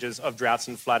mountain ranges, of droughts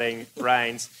and flooding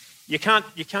rains. You can't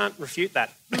refute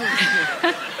that.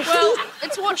 Well,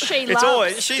 it's what she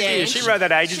loves. She wrote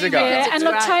that ages ago. Yeah, and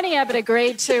look, Tony Abbott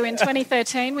agreed to in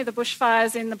 2013 with the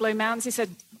bushfires in the Blue Mountains. He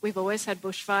said, we've always had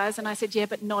bushfires. And I said, yeah,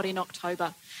 but not in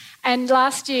October. And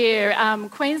last year,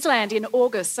 Queensland in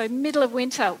August, so middle of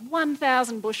winter,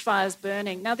 1,000 bushfires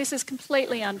burning. Now, this is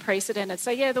completely unprecedented.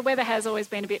 So, yeah, the weather has always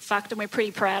been a bit fucked, and we're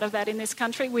pretty proud of that in this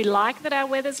country. We like that our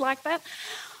weather's like that.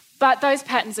 But those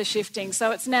patterns are shifting. So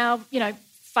it's now,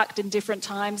 fucked in different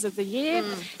times of the year,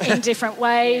 in different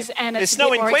ways. And it's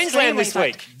snowing in Queensland this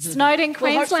week. Snowed in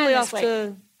Queensland this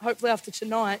week. Hopefully after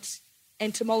tonight,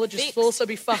 entomologists will also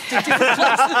be fucked in different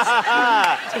places.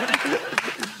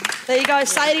 There you go,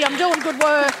 Sadie, I'm doing good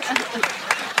work.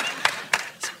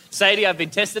 Sadie, I've been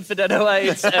tested for Dodo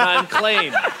AIDS and I'm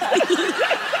clean.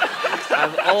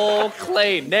 I'm all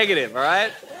clean, negative, all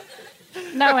right?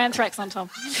 No anthrax on Tom.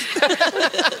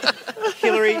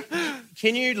 Hillary,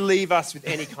 can you leave us with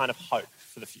any kind of hope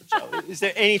for the future? Is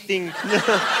there anything...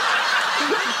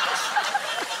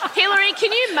 Hillary,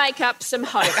 can you make up some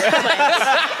hope, please?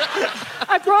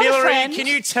 I brought Hillary, a friend. Can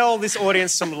you tell this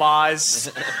audience some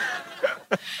lies?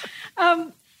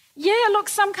 Look,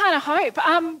 some kind of hope.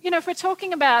 If we're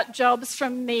talking about jobs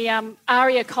from the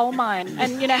Aria coal mine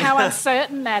and, how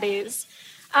uncertain that is,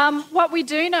 what we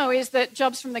do know is that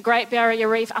jobs from the Great Barrier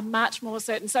Reef are much more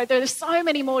certain. So there are so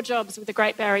many more jobs with the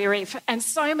Great Barrier Reef and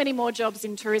so many more jobs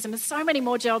in tourism and so many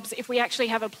more jobs if we actually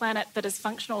have a planet that is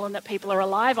functional and that people are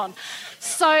alive on.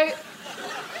 So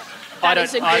I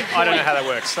don't know how that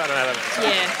works.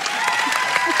 Yeah.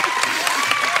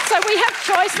 So we have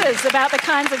choices about the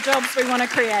kinds of jobs we want to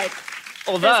create.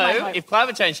 Although, if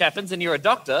climate change happens and you're a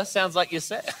doctor, sounds like you're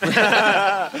set. You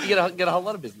get a whole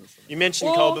lot of business. You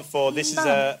mentioned Cole before. This is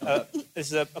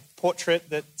a portrait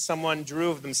that someone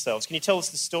drew of themselves. Can you tell us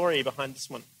the story behind this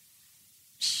one?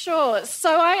 Sure.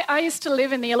 So I used to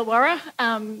live in the Illawarra,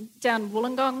 down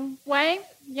Wollongong way.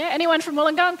 Yeah, anyone from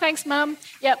Wollongong? Thanks, Mum.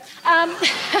 Yep.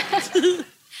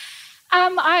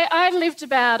 I lived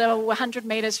about 100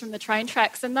 metres from the train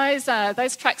tracks, and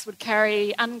those tracks would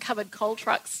carry uncovered coal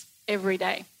trucks every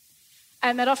day.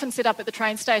 And they'd often sit up at the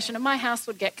train station, and my house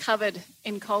would get covered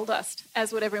in coal dust,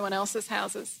 as would everyone else's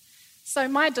houses. So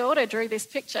my daughter drew this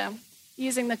picture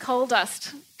using the coal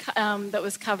dust that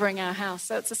was covering our house.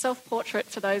 So it's a self-portrait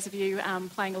for those of you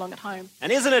playing along at home.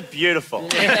 And isn't it beautiful?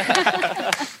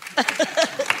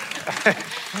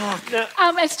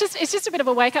 It's just a bit of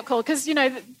a wake-up call because,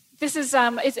 this is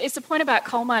it's a point about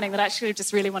coal mining that I actually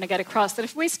just really want to get across, that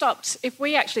if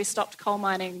we actually stopped coal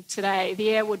mining today, the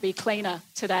air would be cleaner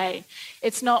today.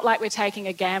 It's not like we're taking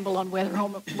a gamble on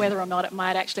whether or not it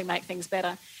might actually make things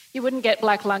better. You wouldn't get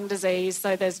black lung disease.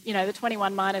 So there's, the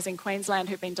 21 miners in Queensland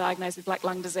who've been diagnosed with black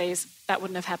lung disease. That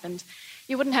wouldn't have happened.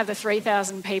 You wouldn't have the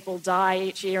 3,000 people die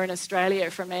each year in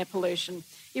Australia from air pollution.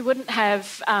 You wouldn't have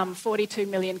 42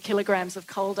 million kilograms of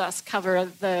coal dust cover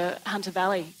the Hunter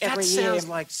Valley every year. That sounds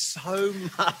like so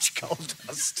much coal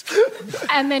dust.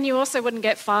 And then you also wouldn't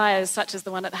get fires such as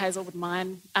the one at the Hazelwood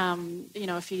mine,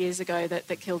 a few years ago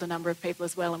that killed a number of people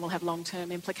as well and will have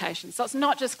long-term implications. So it's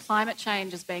not just climate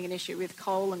change as being an issue with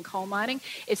coal and coal mining.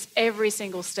 It's every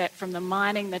single step from the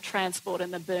mining, the transport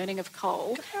and the burning of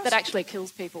coal that actually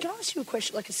kills people. Can I ask you a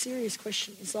question, like a serious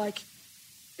question? It's like,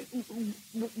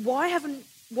 why hasn't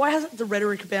the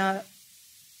rhetoric about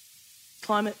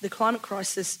the climate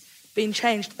crisis been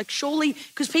changed? Like, surely,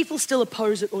 because people still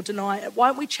oppose it or deny it, why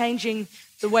aren't we changing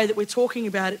the way that we're talking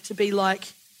about it to be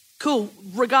like, cool,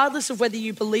 regardless of whether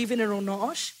you believe in it or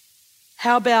not,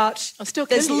 how about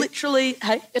literally,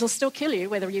 hey? It'll still kill you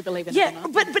whether you believe in it or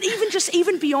not. Yeah, but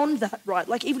even beyond that, right?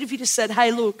 Like, even if you just said,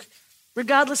 hey, look,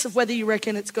 regardless of whether you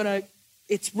reckon it's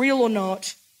real or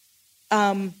not,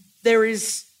 there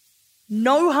is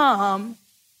no harm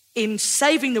in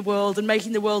saving the world and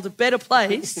making the world a better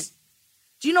place.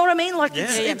 Do you know what I mean? Like,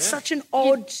 it's such an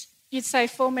odd... You'd say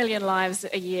 4 million lives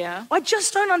a year. I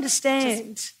just don't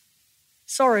understand.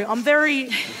 Sorry, I'm very...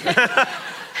 Look,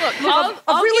 I've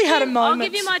really had a moment. I'll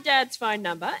give you my dad's phone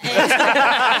number. Do you want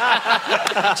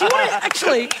to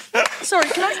actually... Sorry,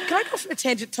 can I go off on a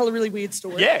tangent, tell a really weird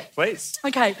story? Yeah, please.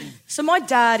 Okay, so my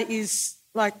dad is,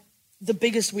 like, the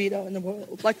biggest weirdo in the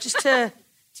world. Like, just to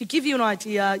give you an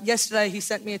idea, yesterday he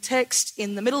sent me a text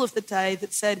in the middle of the day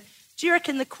that said, do you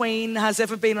reckon the Queen has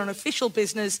ever been on official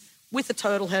business with a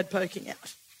turtle head poking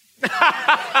out?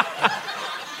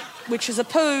 Which is a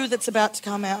poo that's about to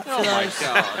come out. Oh, my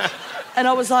God. And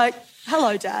I was like,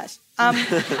 hello, Dad.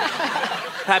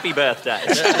 Happy birthday.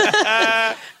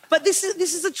 But this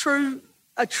is a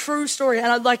true story.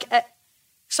 And I'd like...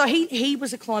 So he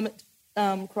was a climate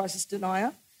crisis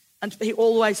denier. And he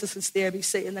always listens to the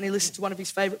ABC, and then he listened to one of his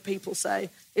favourite people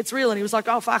say, it's real, and he was like,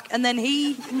 oh, fuck. And then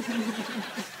he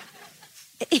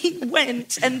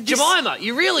went and... Jemima,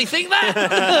 you really think that?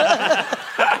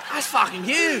 That's fucking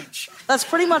huge. That's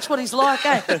pretty much what he's like,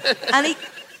 eh? And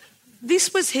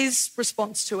this was his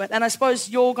response to it, and I suppose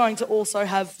you're going to also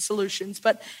have solutions,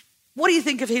 but what do you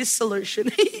think of his solution?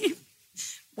 He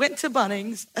went to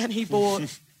Bunnings and he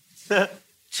bought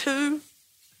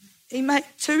He made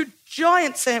 2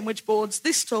 giant sandwich boards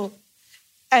this tall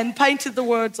and painted the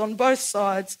words on both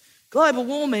sides, global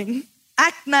warming,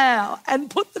 act now, and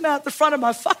put them out the front of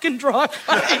my fucking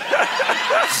driveway.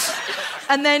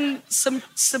 And then some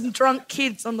drunk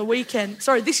kids on the weekend.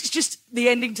 Sorry, this is just the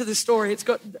ending to the story. It's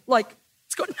got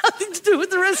nothing to do with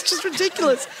the rest, it's just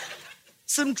ridiculous.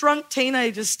 Some drunk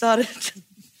teenagers started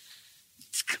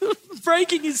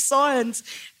breaking his signs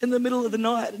in the middle of the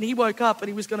night, and he woke up and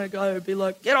he was going to go be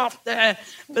like, get off there.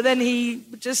 But then he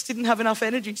just didn't have enough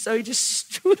energy, so he just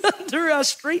stood under our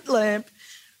street lamp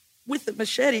with a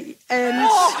machete. And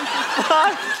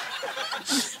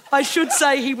I should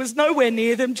say he was nowhere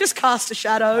near them, just cast a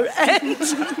shadow, and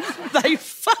they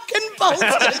fucking bolted.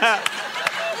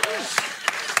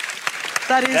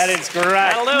 That is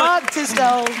great. Mark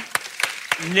Tisdale.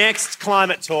 Next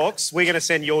climate talks, we're going to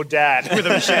send your dad with a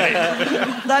machete.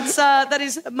 That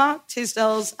is Mark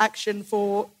Tisdale's action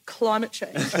for climate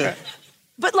change.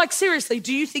 But, like, seriously,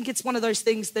 do you think it's one of those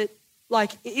things that,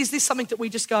 like, is this something that we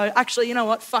just go, actually, you know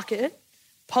what, fuck it.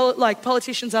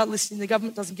 Politicians aren't listening, the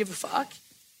government doesn't give a fuck.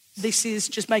 This is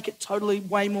just make it totally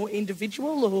way more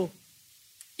individual, or...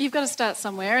 You've got to start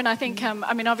somewhere, and I think,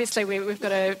 obviously we've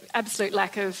got an absolute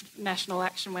lack of national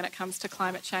action when it comes to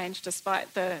climate change,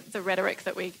 despite the rhetoric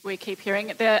that we keep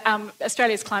hearing.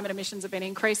 Australia's climate emissions have been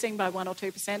increasing by 1 or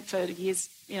 2% for years,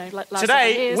 last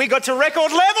Today, years. we got to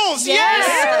record levels!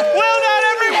 Yes! Well done,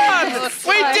 everyone!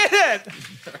 We did it!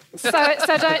 So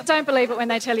don't believe it when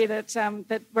they tell you that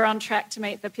we're on track to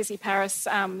meet the pissy Paris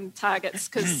targets,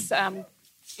 because...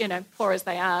 poor as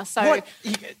they are. So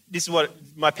this is what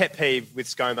my pet peeve with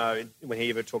ScoMo when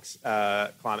he ever talks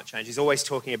climate change. He's always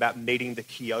talking about meeting the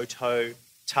Kyoto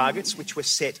targets, which were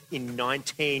set in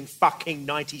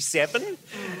 1997,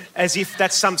 as if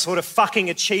that's some sort of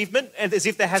fucking achievement, and as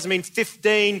if there hasn't been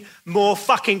 15 more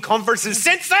fucking conferences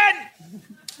since then.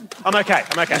 I'm okay.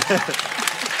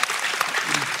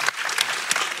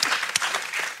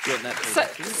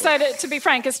 So to be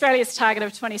frank, Australia's target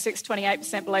of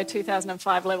 26-28% below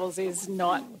 2005 levels is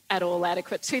not at all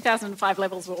adequate. 2005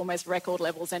 levels were almost record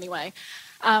levels anyway.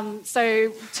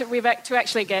 To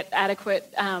actually get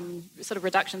adequate sort of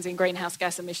reductions in greenhouse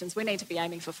gas emissions, we need to be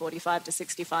aiming for 45 to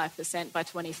 65% by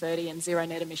 2030 and zero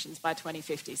net emissions by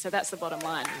 2050. So that's the bottom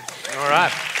line. All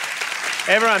right.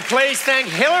 Everyone, please thank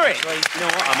Hillary. You know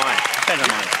what? I might. Depends on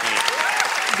mine.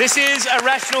 This is A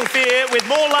Rational Fear with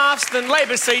more laughs than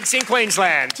Labor seats in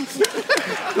Queensland.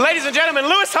 Ladies and gentlemen,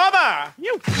 Lewis Hobber.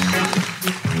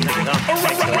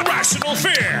 A rational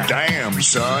fear. Damn,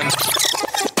 son.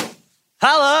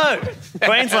 Hello,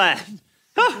 Queensland.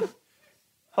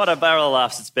 What a barrel of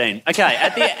laughs it's been. Okay,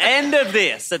 at the end of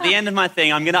this, at the end of my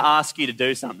thing, I'm going to ask you to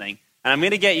do something, and I'm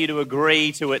going to get you to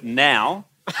agree to it now,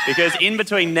 because in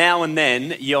between now and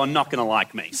then, you're not going to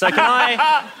like me. So can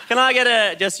I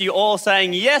get just you all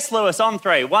saying, yes, Lewis, on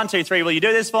 3. 1, 2, 3, will you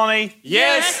do this for me?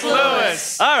 Yes,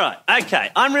 Lewis. All right, okay.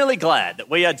 I'm really glad that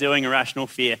we are doing A Rational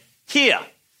Fear here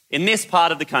in this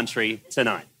part of the country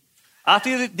tonight.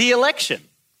 After the election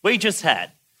we just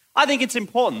had, I think it's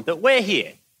important that we're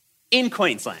here in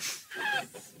Queensland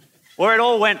where it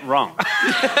all went wrong.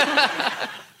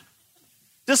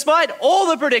 Despite all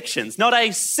the predictions, not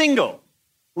a single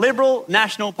Liberal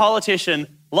national politician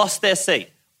lost their seat.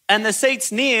 And the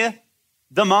seats near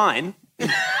the mine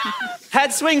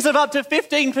had swings of up to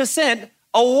 15%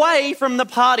 away from the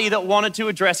party that wanted to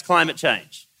address climate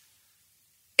change.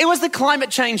 It was the climate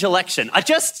change election. I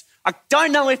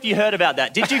don't know if you heard about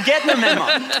that. Did you get the memo?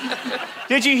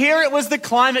 Did you hear it was the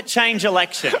climate change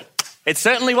election? It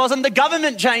certainly wasn't the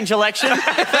government change election,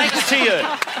 thanks to you.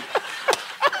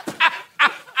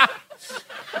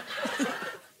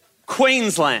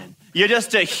 Queensland, you're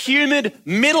just a humid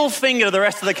middle finger to the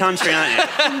rest of the country, aren't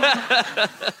you?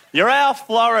 You're our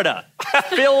Florida,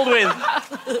 filled with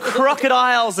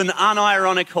crocodiles and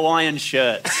unironic Hawaiian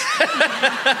shirts.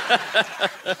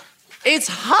 It's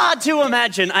hard to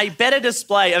imagine a better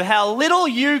display of how little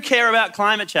you care about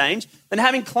climate change than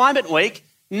having Climate Week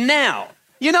now.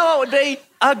 You know what would be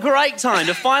a great time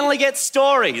to finally get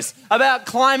stories about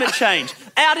climate change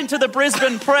out into the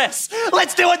Brisbane press.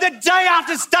 Let's do it the day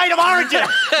after State of Origin.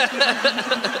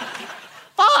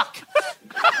 Fuck.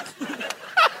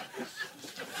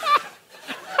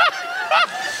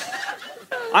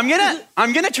 I'm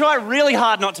gonna try really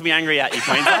hard not to be angry at you,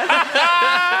 Queensland.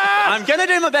 I'm gonna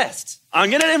do my best.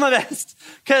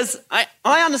 Because I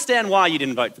understand why you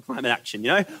didn't vote for climate action, you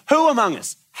know? Who among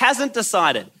us hasn't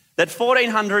decided that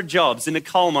 1,400 jobs in a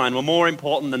coal mine were more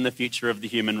important than the future of the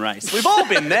human race? We've all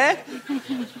been there.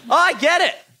 I get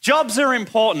it. Jobs are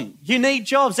important. You need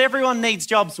jobs. Everyone needs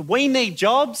jobs. We need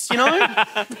jobs, you know?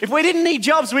 If we didn't need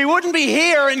jobs, we wouldn't be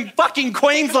here in fucking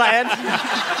Queensland.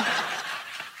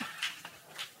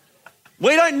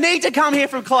 We don't need to come here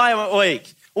from Climate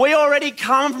Week. We already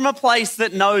come from a place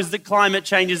that knows that climate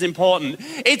change is important.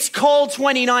 It's called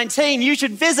 2019. You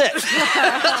should visit.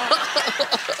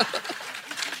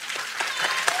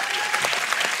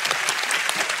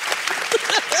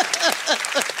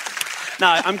 No,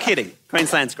 I'm kidding.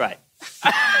 Queensland's great.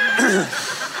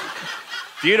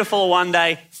 Beautiful one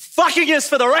day, fucking us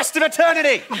for the rest of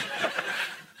eternity.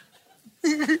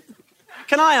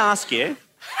 Can I ask you,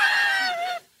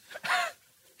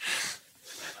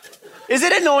 is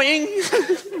it annoying?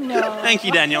 No. Thank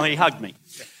you, Daniel. He hugged me.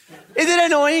 Is it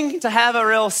annoying to have a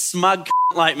real smug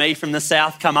like me from the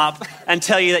south come up and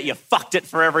tell you that you fucked it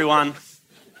for everyone?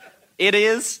 It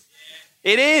is.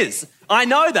 It is. I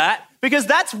know that because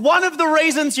that's one of the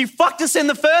reasons you fucked us in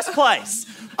the first place.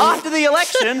 After the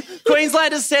election,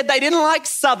 Queenslanders said they didn't like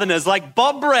Southerners like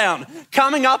Bob Brown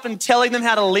coming up and telling them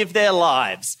how to live their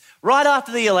lives. Right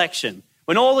after the election,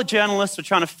 when all the journalists were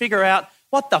trying to figure out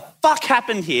what the fuck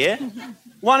happened here,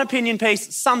 one opinion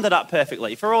piece summed it up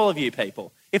perfectly for all of you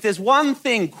people. If there's one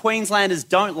thing Queenslanders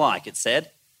don't like, it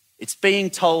said, it's being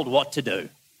told what to do.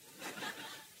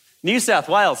 New South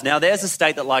Wales, now there's a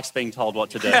state that likes being told what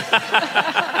to do. They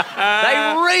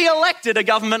re-elected a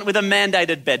government with a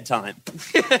mandated bedtime.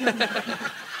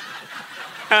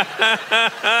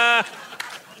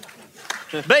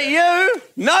 But you,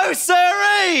 no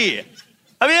siree!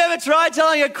 Have you ever tried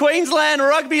telling a Queensland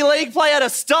rugby league player to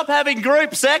stop having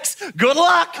group sex? Good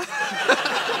luck!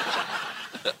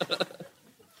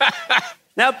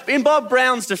 Now, in Bob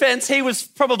Brown's defence, he was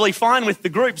probably fine with the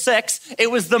group sex.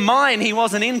 It was the mine he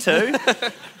wasn't into.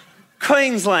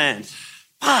 Queensland.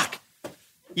 Fuck.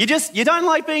 You don't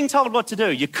like being told what to do.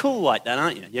 You're cool like that,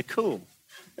 aren't you? You're cool.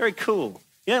 Very cool.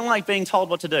 You don't like being told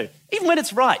what to do. Even when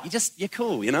it's right, you're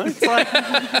cool, you know? It's like,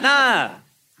 no,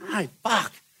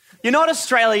 fuck. You're not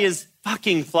Australia's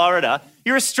fucking Florida.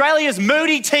 You're Australia's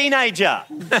moody teenager.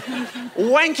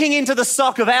 Wanking into the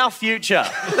sock of our future.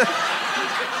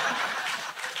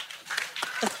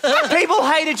 People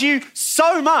hated you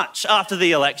so much after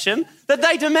the election that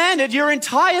they demanded your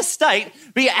entire state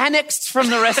be annexed from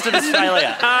the rest of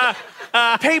Australia.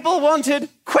 People wanted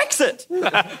Quexit.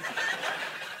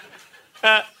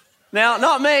 Now,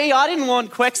 not me. I didn't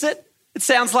want Quexit. It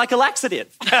sounds like a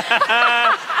laxative.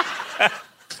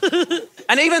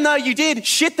 And even though you did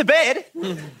shit the bed,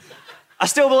 I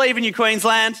still believe in you,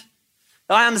 Queensland.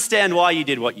 I understand why you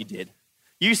did what you did.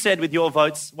 You said with your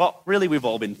votes what really we've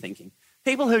all been thinking.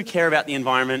 People who care about the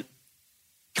environment,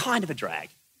 kind of a drag.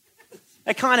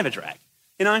 They're kind of a drag.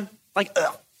 You know? Like,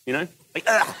 ugh. You know? Like,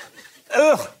 ugh.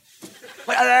 Ugh.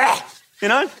 Like, ugh. You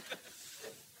know?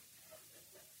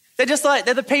 They're just like,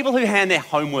 they're the people who hand their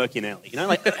homework in early. You know?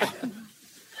 Like, ugh.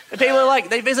 The people who like,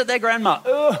 they visit their grandma.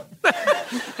 Ugh.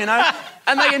 You know?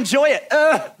 And they enjoy it.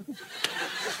 Ugh.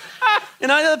 You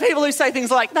know, they're the people who say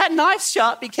things like, that knife's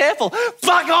sharp, be careful.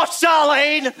 Fuck off,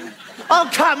 Charlene! I'll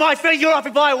cut my finger off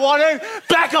if I want to.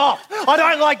 Back off! I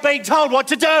don't like being told what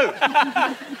to do.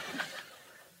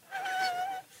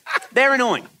 They're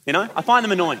annoying, you know? I find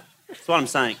them annoying. That's what I'm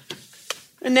saying.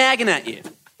 They're nagging at you.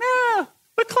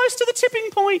 We're close to the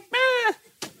tipping point.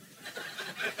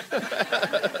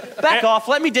 Back off,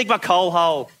 let me dig my coal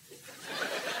hole.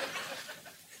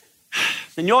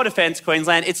 In your defence,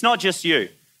 Queensland, it's not just you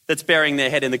that's burying their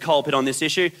head in the coal pit on this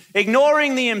issue.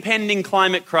 Ignoring the impending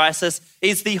climate crisis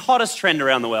is the hottest trend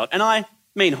around the world, and I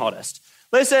mean hottest.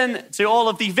 Listen to all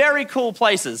of the very cool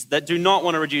places that do not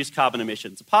want to reduce carbon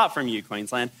emissions, apart from you,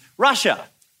 Queensland. Russia,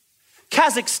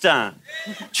 Kazakhstan,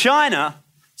 China,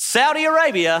 Saudi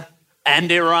Arabia, and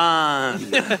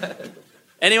Iran.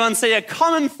 Anyone see a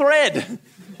common thread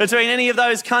between any of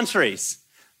those countries?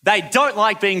 They don't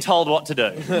like being told what to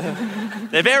do.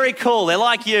 They're very cool. They're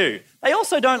like you. They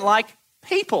also don't like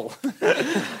people,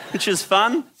 which is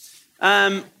fun.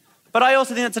 But I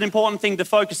also think that's an important thing to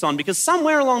focus on because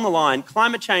somewhere along the line,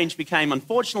 climate change became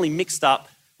unfortunately mixed up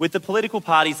with the political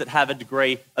parties that have a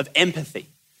degree of empathy.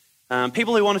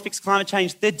 People who want to fix climate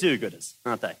change, they're do-gooders,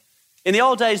 aren't they? In the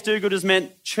old days, do-gooders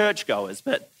meant churchgoers,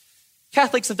 but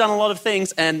Catholics have done a lot of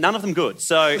things and none of them good.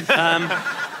 So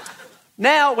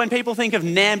now when people think of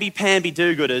namby-pamby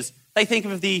do-gooders, they think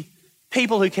of the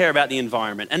people who care about the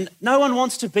environment. And no one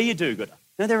wants to be a do-gooder.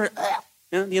 They're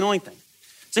the annoying thing.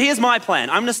 So here's my plan.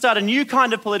 I'm going to start a new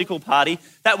kind of political party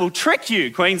that will trick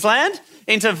you, Queensland,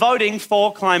 into voting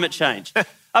for climate change.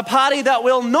 A party that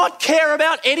will not care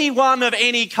about anyone of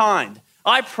any kind.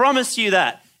 I promise you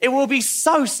that. It will be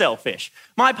so selfish.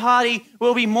 My party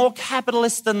will be more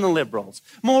capitalist than the Liberals,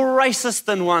 more racist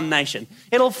than One Nation.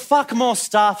 It'll fuck more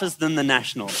staffers than the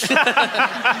Nationals.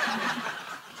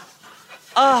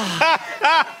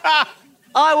 I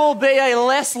will be a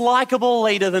less likeable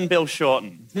leader than Bill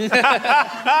Shorten.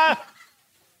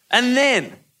 And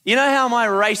then, you know how my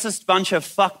racist bunch of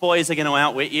fuckboys are going to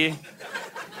outwit you?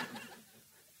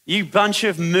 You bunch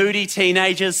of moody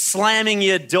teenagers slamming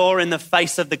your door in the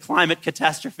face of the climate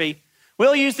catastrophe.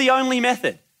 We'll use the only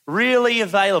method really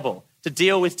available to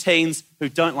deal with teens who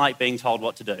don't like being told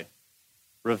what to do.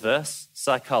 Reverse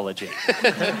psychology.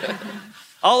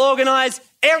 I'll organise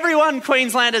everyone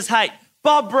Queenslanders hate.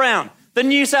 Bob Brown, the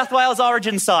New South Wales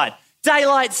Origin side,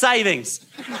 daylight savings.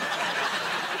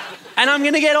 And I'm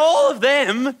going to get all of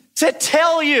them to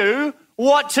tell you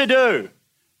what to do.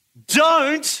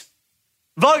 Don't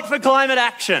vote for climate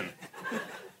action.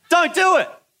 Don't do it.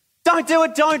 Don't do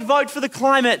it. Don't vote for the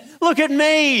climate. Look at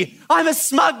me. I'm a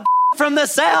smug from the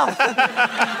south.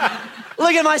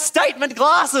 Look at my statement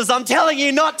glasses. I'm telling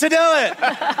you not to do it.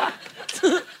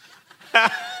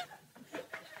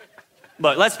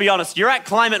 Look, let's be honest. You're at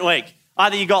Climate Week.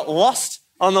 Either you got lost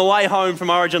on the way home from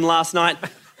Origin last night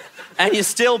and you're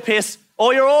still pissed,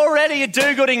 or you're already a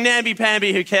do-gooding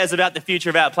namby-pamby who cares about the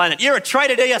future of our planet. You're a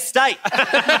traitor to your state.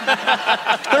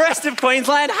 The rest of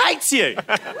Queensland hates you.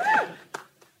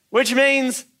 Which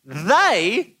means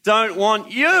they don't want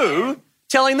you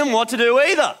telling them what to do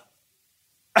either.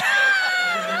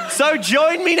 So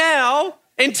join me now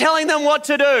in telling them what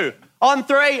to do. On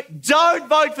 3, don't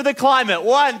vote for the climate.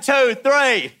 1, 2,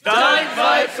 3. Don't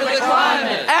vote for the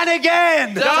climate. And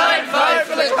again. Don't vote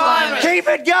for the climate. Keep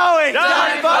it going.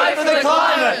 Don't vote for the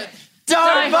climate.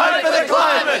 Don't vote for the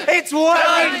climate. It's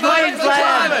working,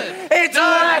 Queensland. It's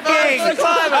working.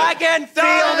 I can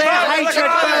feel their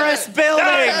hatred for us building.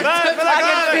 I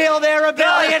can feel their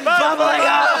rebellion bubbling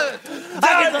up.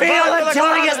 I can feel them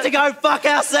telling us to go fuck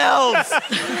ourselves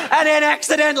and then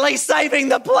accidentally saving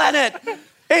the planet.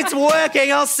 It's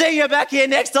working. I'll see you back here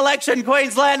next election,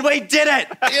 Queensland. We did it.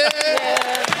 Yeah.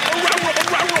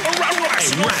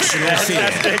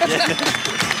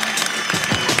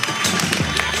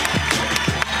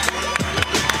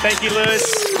 Thank you, Lewis.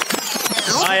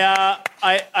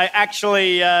 I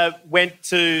actually went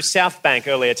to South Bank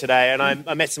earlier today, and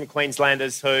I met some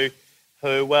Queenslanders who,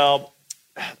 well,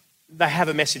 they have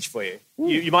a message for you.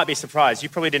 You might be surprised. You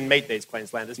probably didn't meet these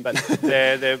Queenslanders, but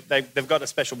they've got a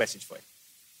special message for you.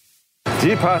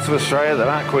 Dear parts of Australia that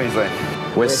aren't Queensland,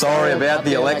 we're sorry about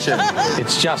the election.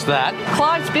 It's just that.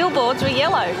 Clyde's billboards were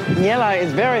yellow. Yellow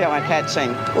is very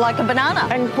eye-catching. Like a banana.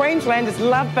 And Queenslanders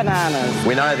love bananas.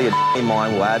 We know the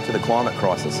mine will add to the climate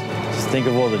crisis. Just think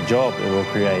of all the jobs it will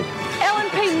create.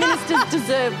 LNP ministers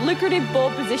deserve lucrative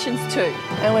board positions too.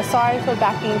 And we're sorry for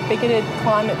backing bigoted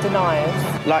climate deniers.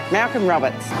 Like Malcolm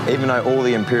Roberts. Even though all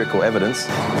the empirical evidence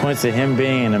points to him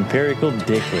being an empirical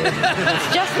dickhead.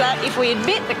 It's just that if we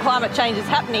admit that climate change is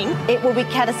happening, it will be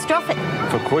catastrophic.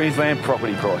 For Queensland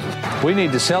property prices. We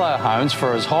need to sell our homes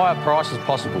for as high a price as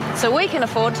possible. So we can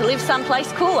afford to live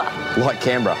someplace cooler. Like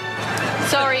Canberra.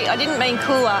 Sorry, I didn't mean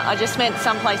cooler, I just meant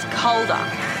someplace colder.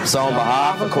 So on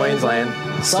behalf of Queensland,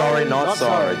 sorry, not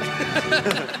sorry.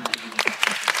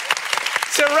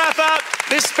 To wrap up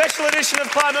this special edition of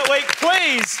Climate Week,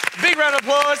 please, big round of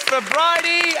applause for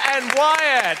Bridie and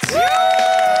Wyatt.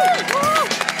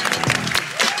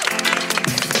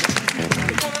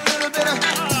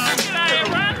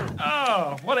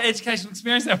 Oh, what an educational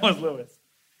experience that was, Lewis.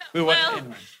 We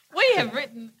have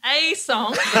written a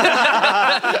song.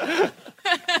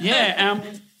 Yeah,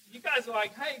 you guys were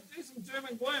like, hey, do some doom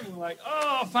and gloom. We're like,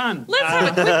 oh, fun. Let's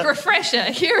have a quick refresher.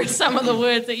 Here are some of the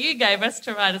words that you gave us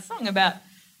to write a song about.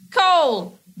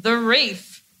 Coal, the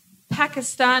reef,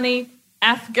 Pakistani,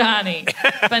 Afghani,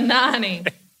 banani.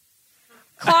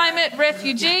 Climate,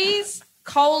 refugees,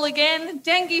 coal again,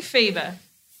 dengue fever.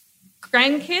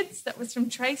 Grandkids, that was from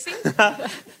Tracy.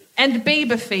 And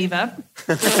Bieber fever.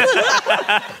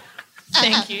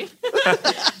 Thank you.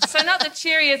 So not the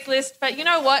cheeriest list, but you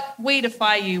know what? We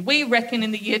defy you. We reckon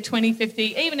in the year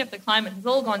 2050, even if the climate has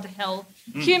all gone to hell,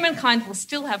 humankind will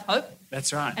still have hope.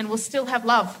 That's right. And will still have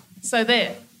love. So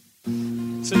there.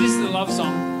 So this is a love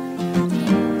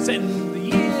song set in the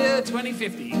year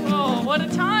 2050. Oh, what a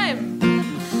time.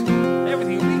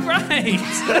 Everything will be great.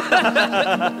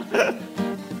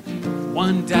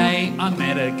 One day I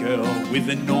met a girl with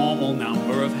a normal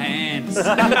number of hands.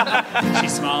 She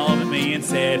smiled at me and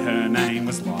said her name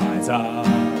was Liza.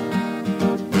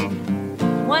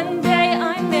 One day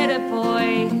I met a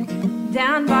boy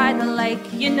down by the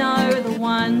lake. You know the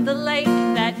one, the lake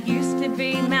that used to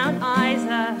be Mount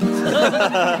Isa.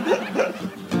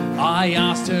 I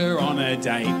asked her on a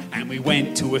date and we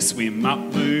went to a swim-up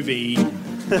movie.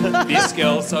 This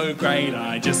girl's so great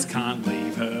I just can't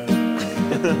leave her.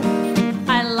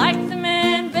 I liked the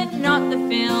man, but not the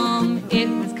film. It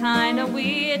was kind of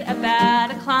weird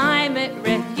about a climate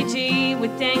refugee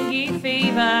with dengue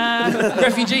fever.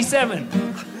 Refugee 7.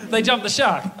 They jumped the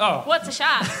shark. Oh. What's a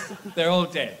shark? They're all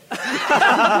dead.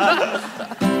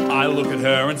 I look at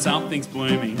her and something's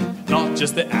blooming, not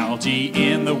just the algae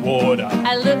in the water.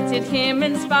 I looked at him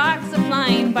and sparks are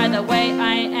flying. By the way,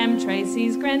 I am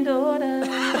Tracy's granddaughter.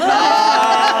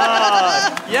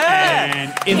 Yeah!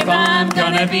 And if I'm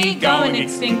gonna be going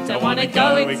extinct, I wanna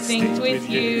go extinct with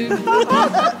you.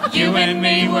 You and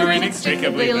me were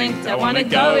inextricably linked. I wanna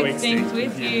go extinct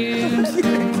with you.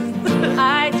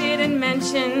 I didn't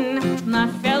mention my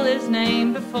fella's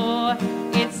name before.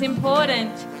 It's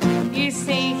important. You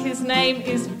see, his name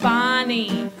is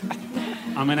Barney.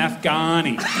 I'm an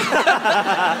Afghani.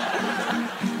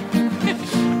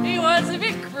 He was a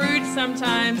bit crude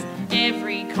sometimes.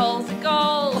 Every coal's a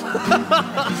goal.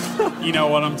 You know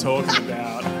what I'm talking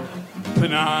about.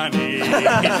 Panani.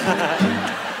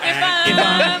 If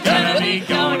I'm gonna be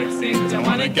going extinct, I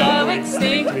wanna go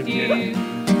extinct with you.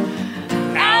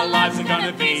 Our lives are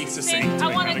gonna be succinct. I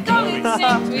wanna go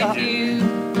extinct with you.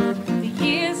 The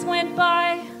years went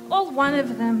by, all one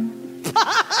of them.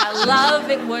 Our love,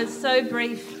 it was so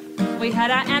brief. We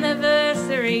had our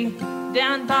anniversary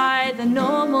down by the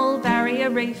normal barrier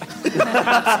reef.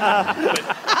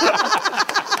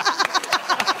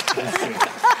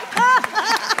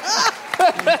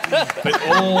 But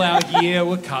all our year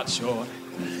were cut short.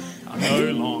 I'm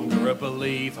no longer a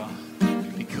believer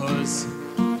because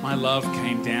my love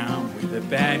came down with a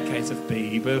bad case of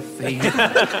Bieber fever.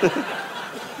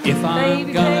 If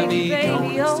I'm gonna be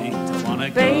going extinct, I wanna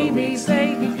go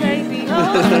extinct. Baby,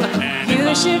 oh,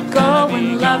 you should go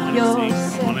and love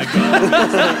yourself. I wanna go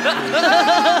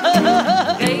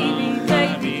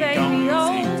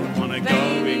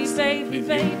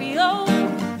Baby, oh,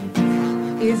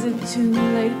 is it too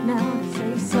late now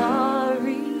to say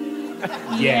sorry?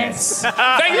 Yes.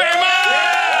 Thank you very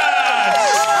much!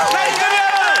 Thank you,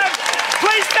 everyone!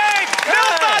 Please thank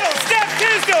Bill Buddle, Steph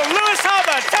Tisdale, Lewis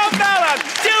Hubbard, Tom Ballard,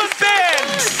 Jill Spann,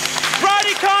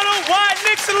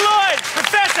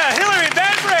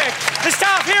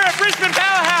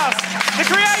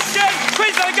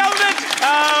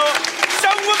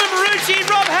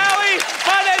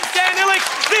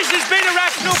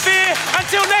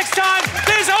 next time,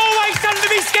 there's always something to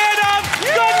be scared of.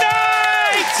 Good night!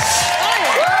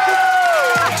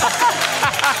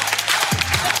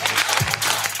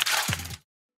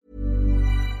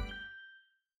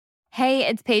 Hey,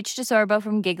 it's Paige DeSorbo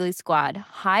from Giggly Squad.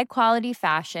 High quality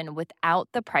fashion without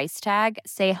the price tag.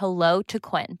 Say hello to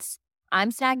Quince. I'm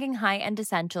snagging high-end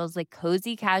essentials like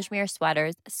cozy cashmere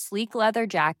sweaters, sleek leather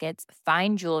jackets,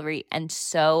 fine jewelry, and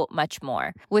so much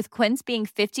more. With Quince being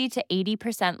 50 to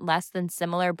 80% less than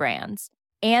similar brands.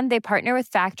 And they partner with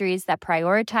factories that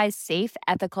prioritize safe,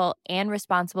 ethical, and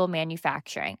responsible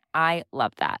manufacturing. I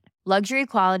love that. Luxury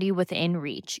quality within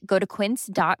reach. Go to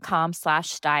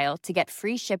quince.com/style to get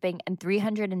free shipping and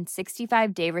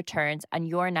 365-day returns on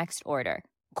your next order.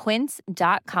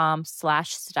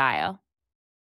 Quince.com/style.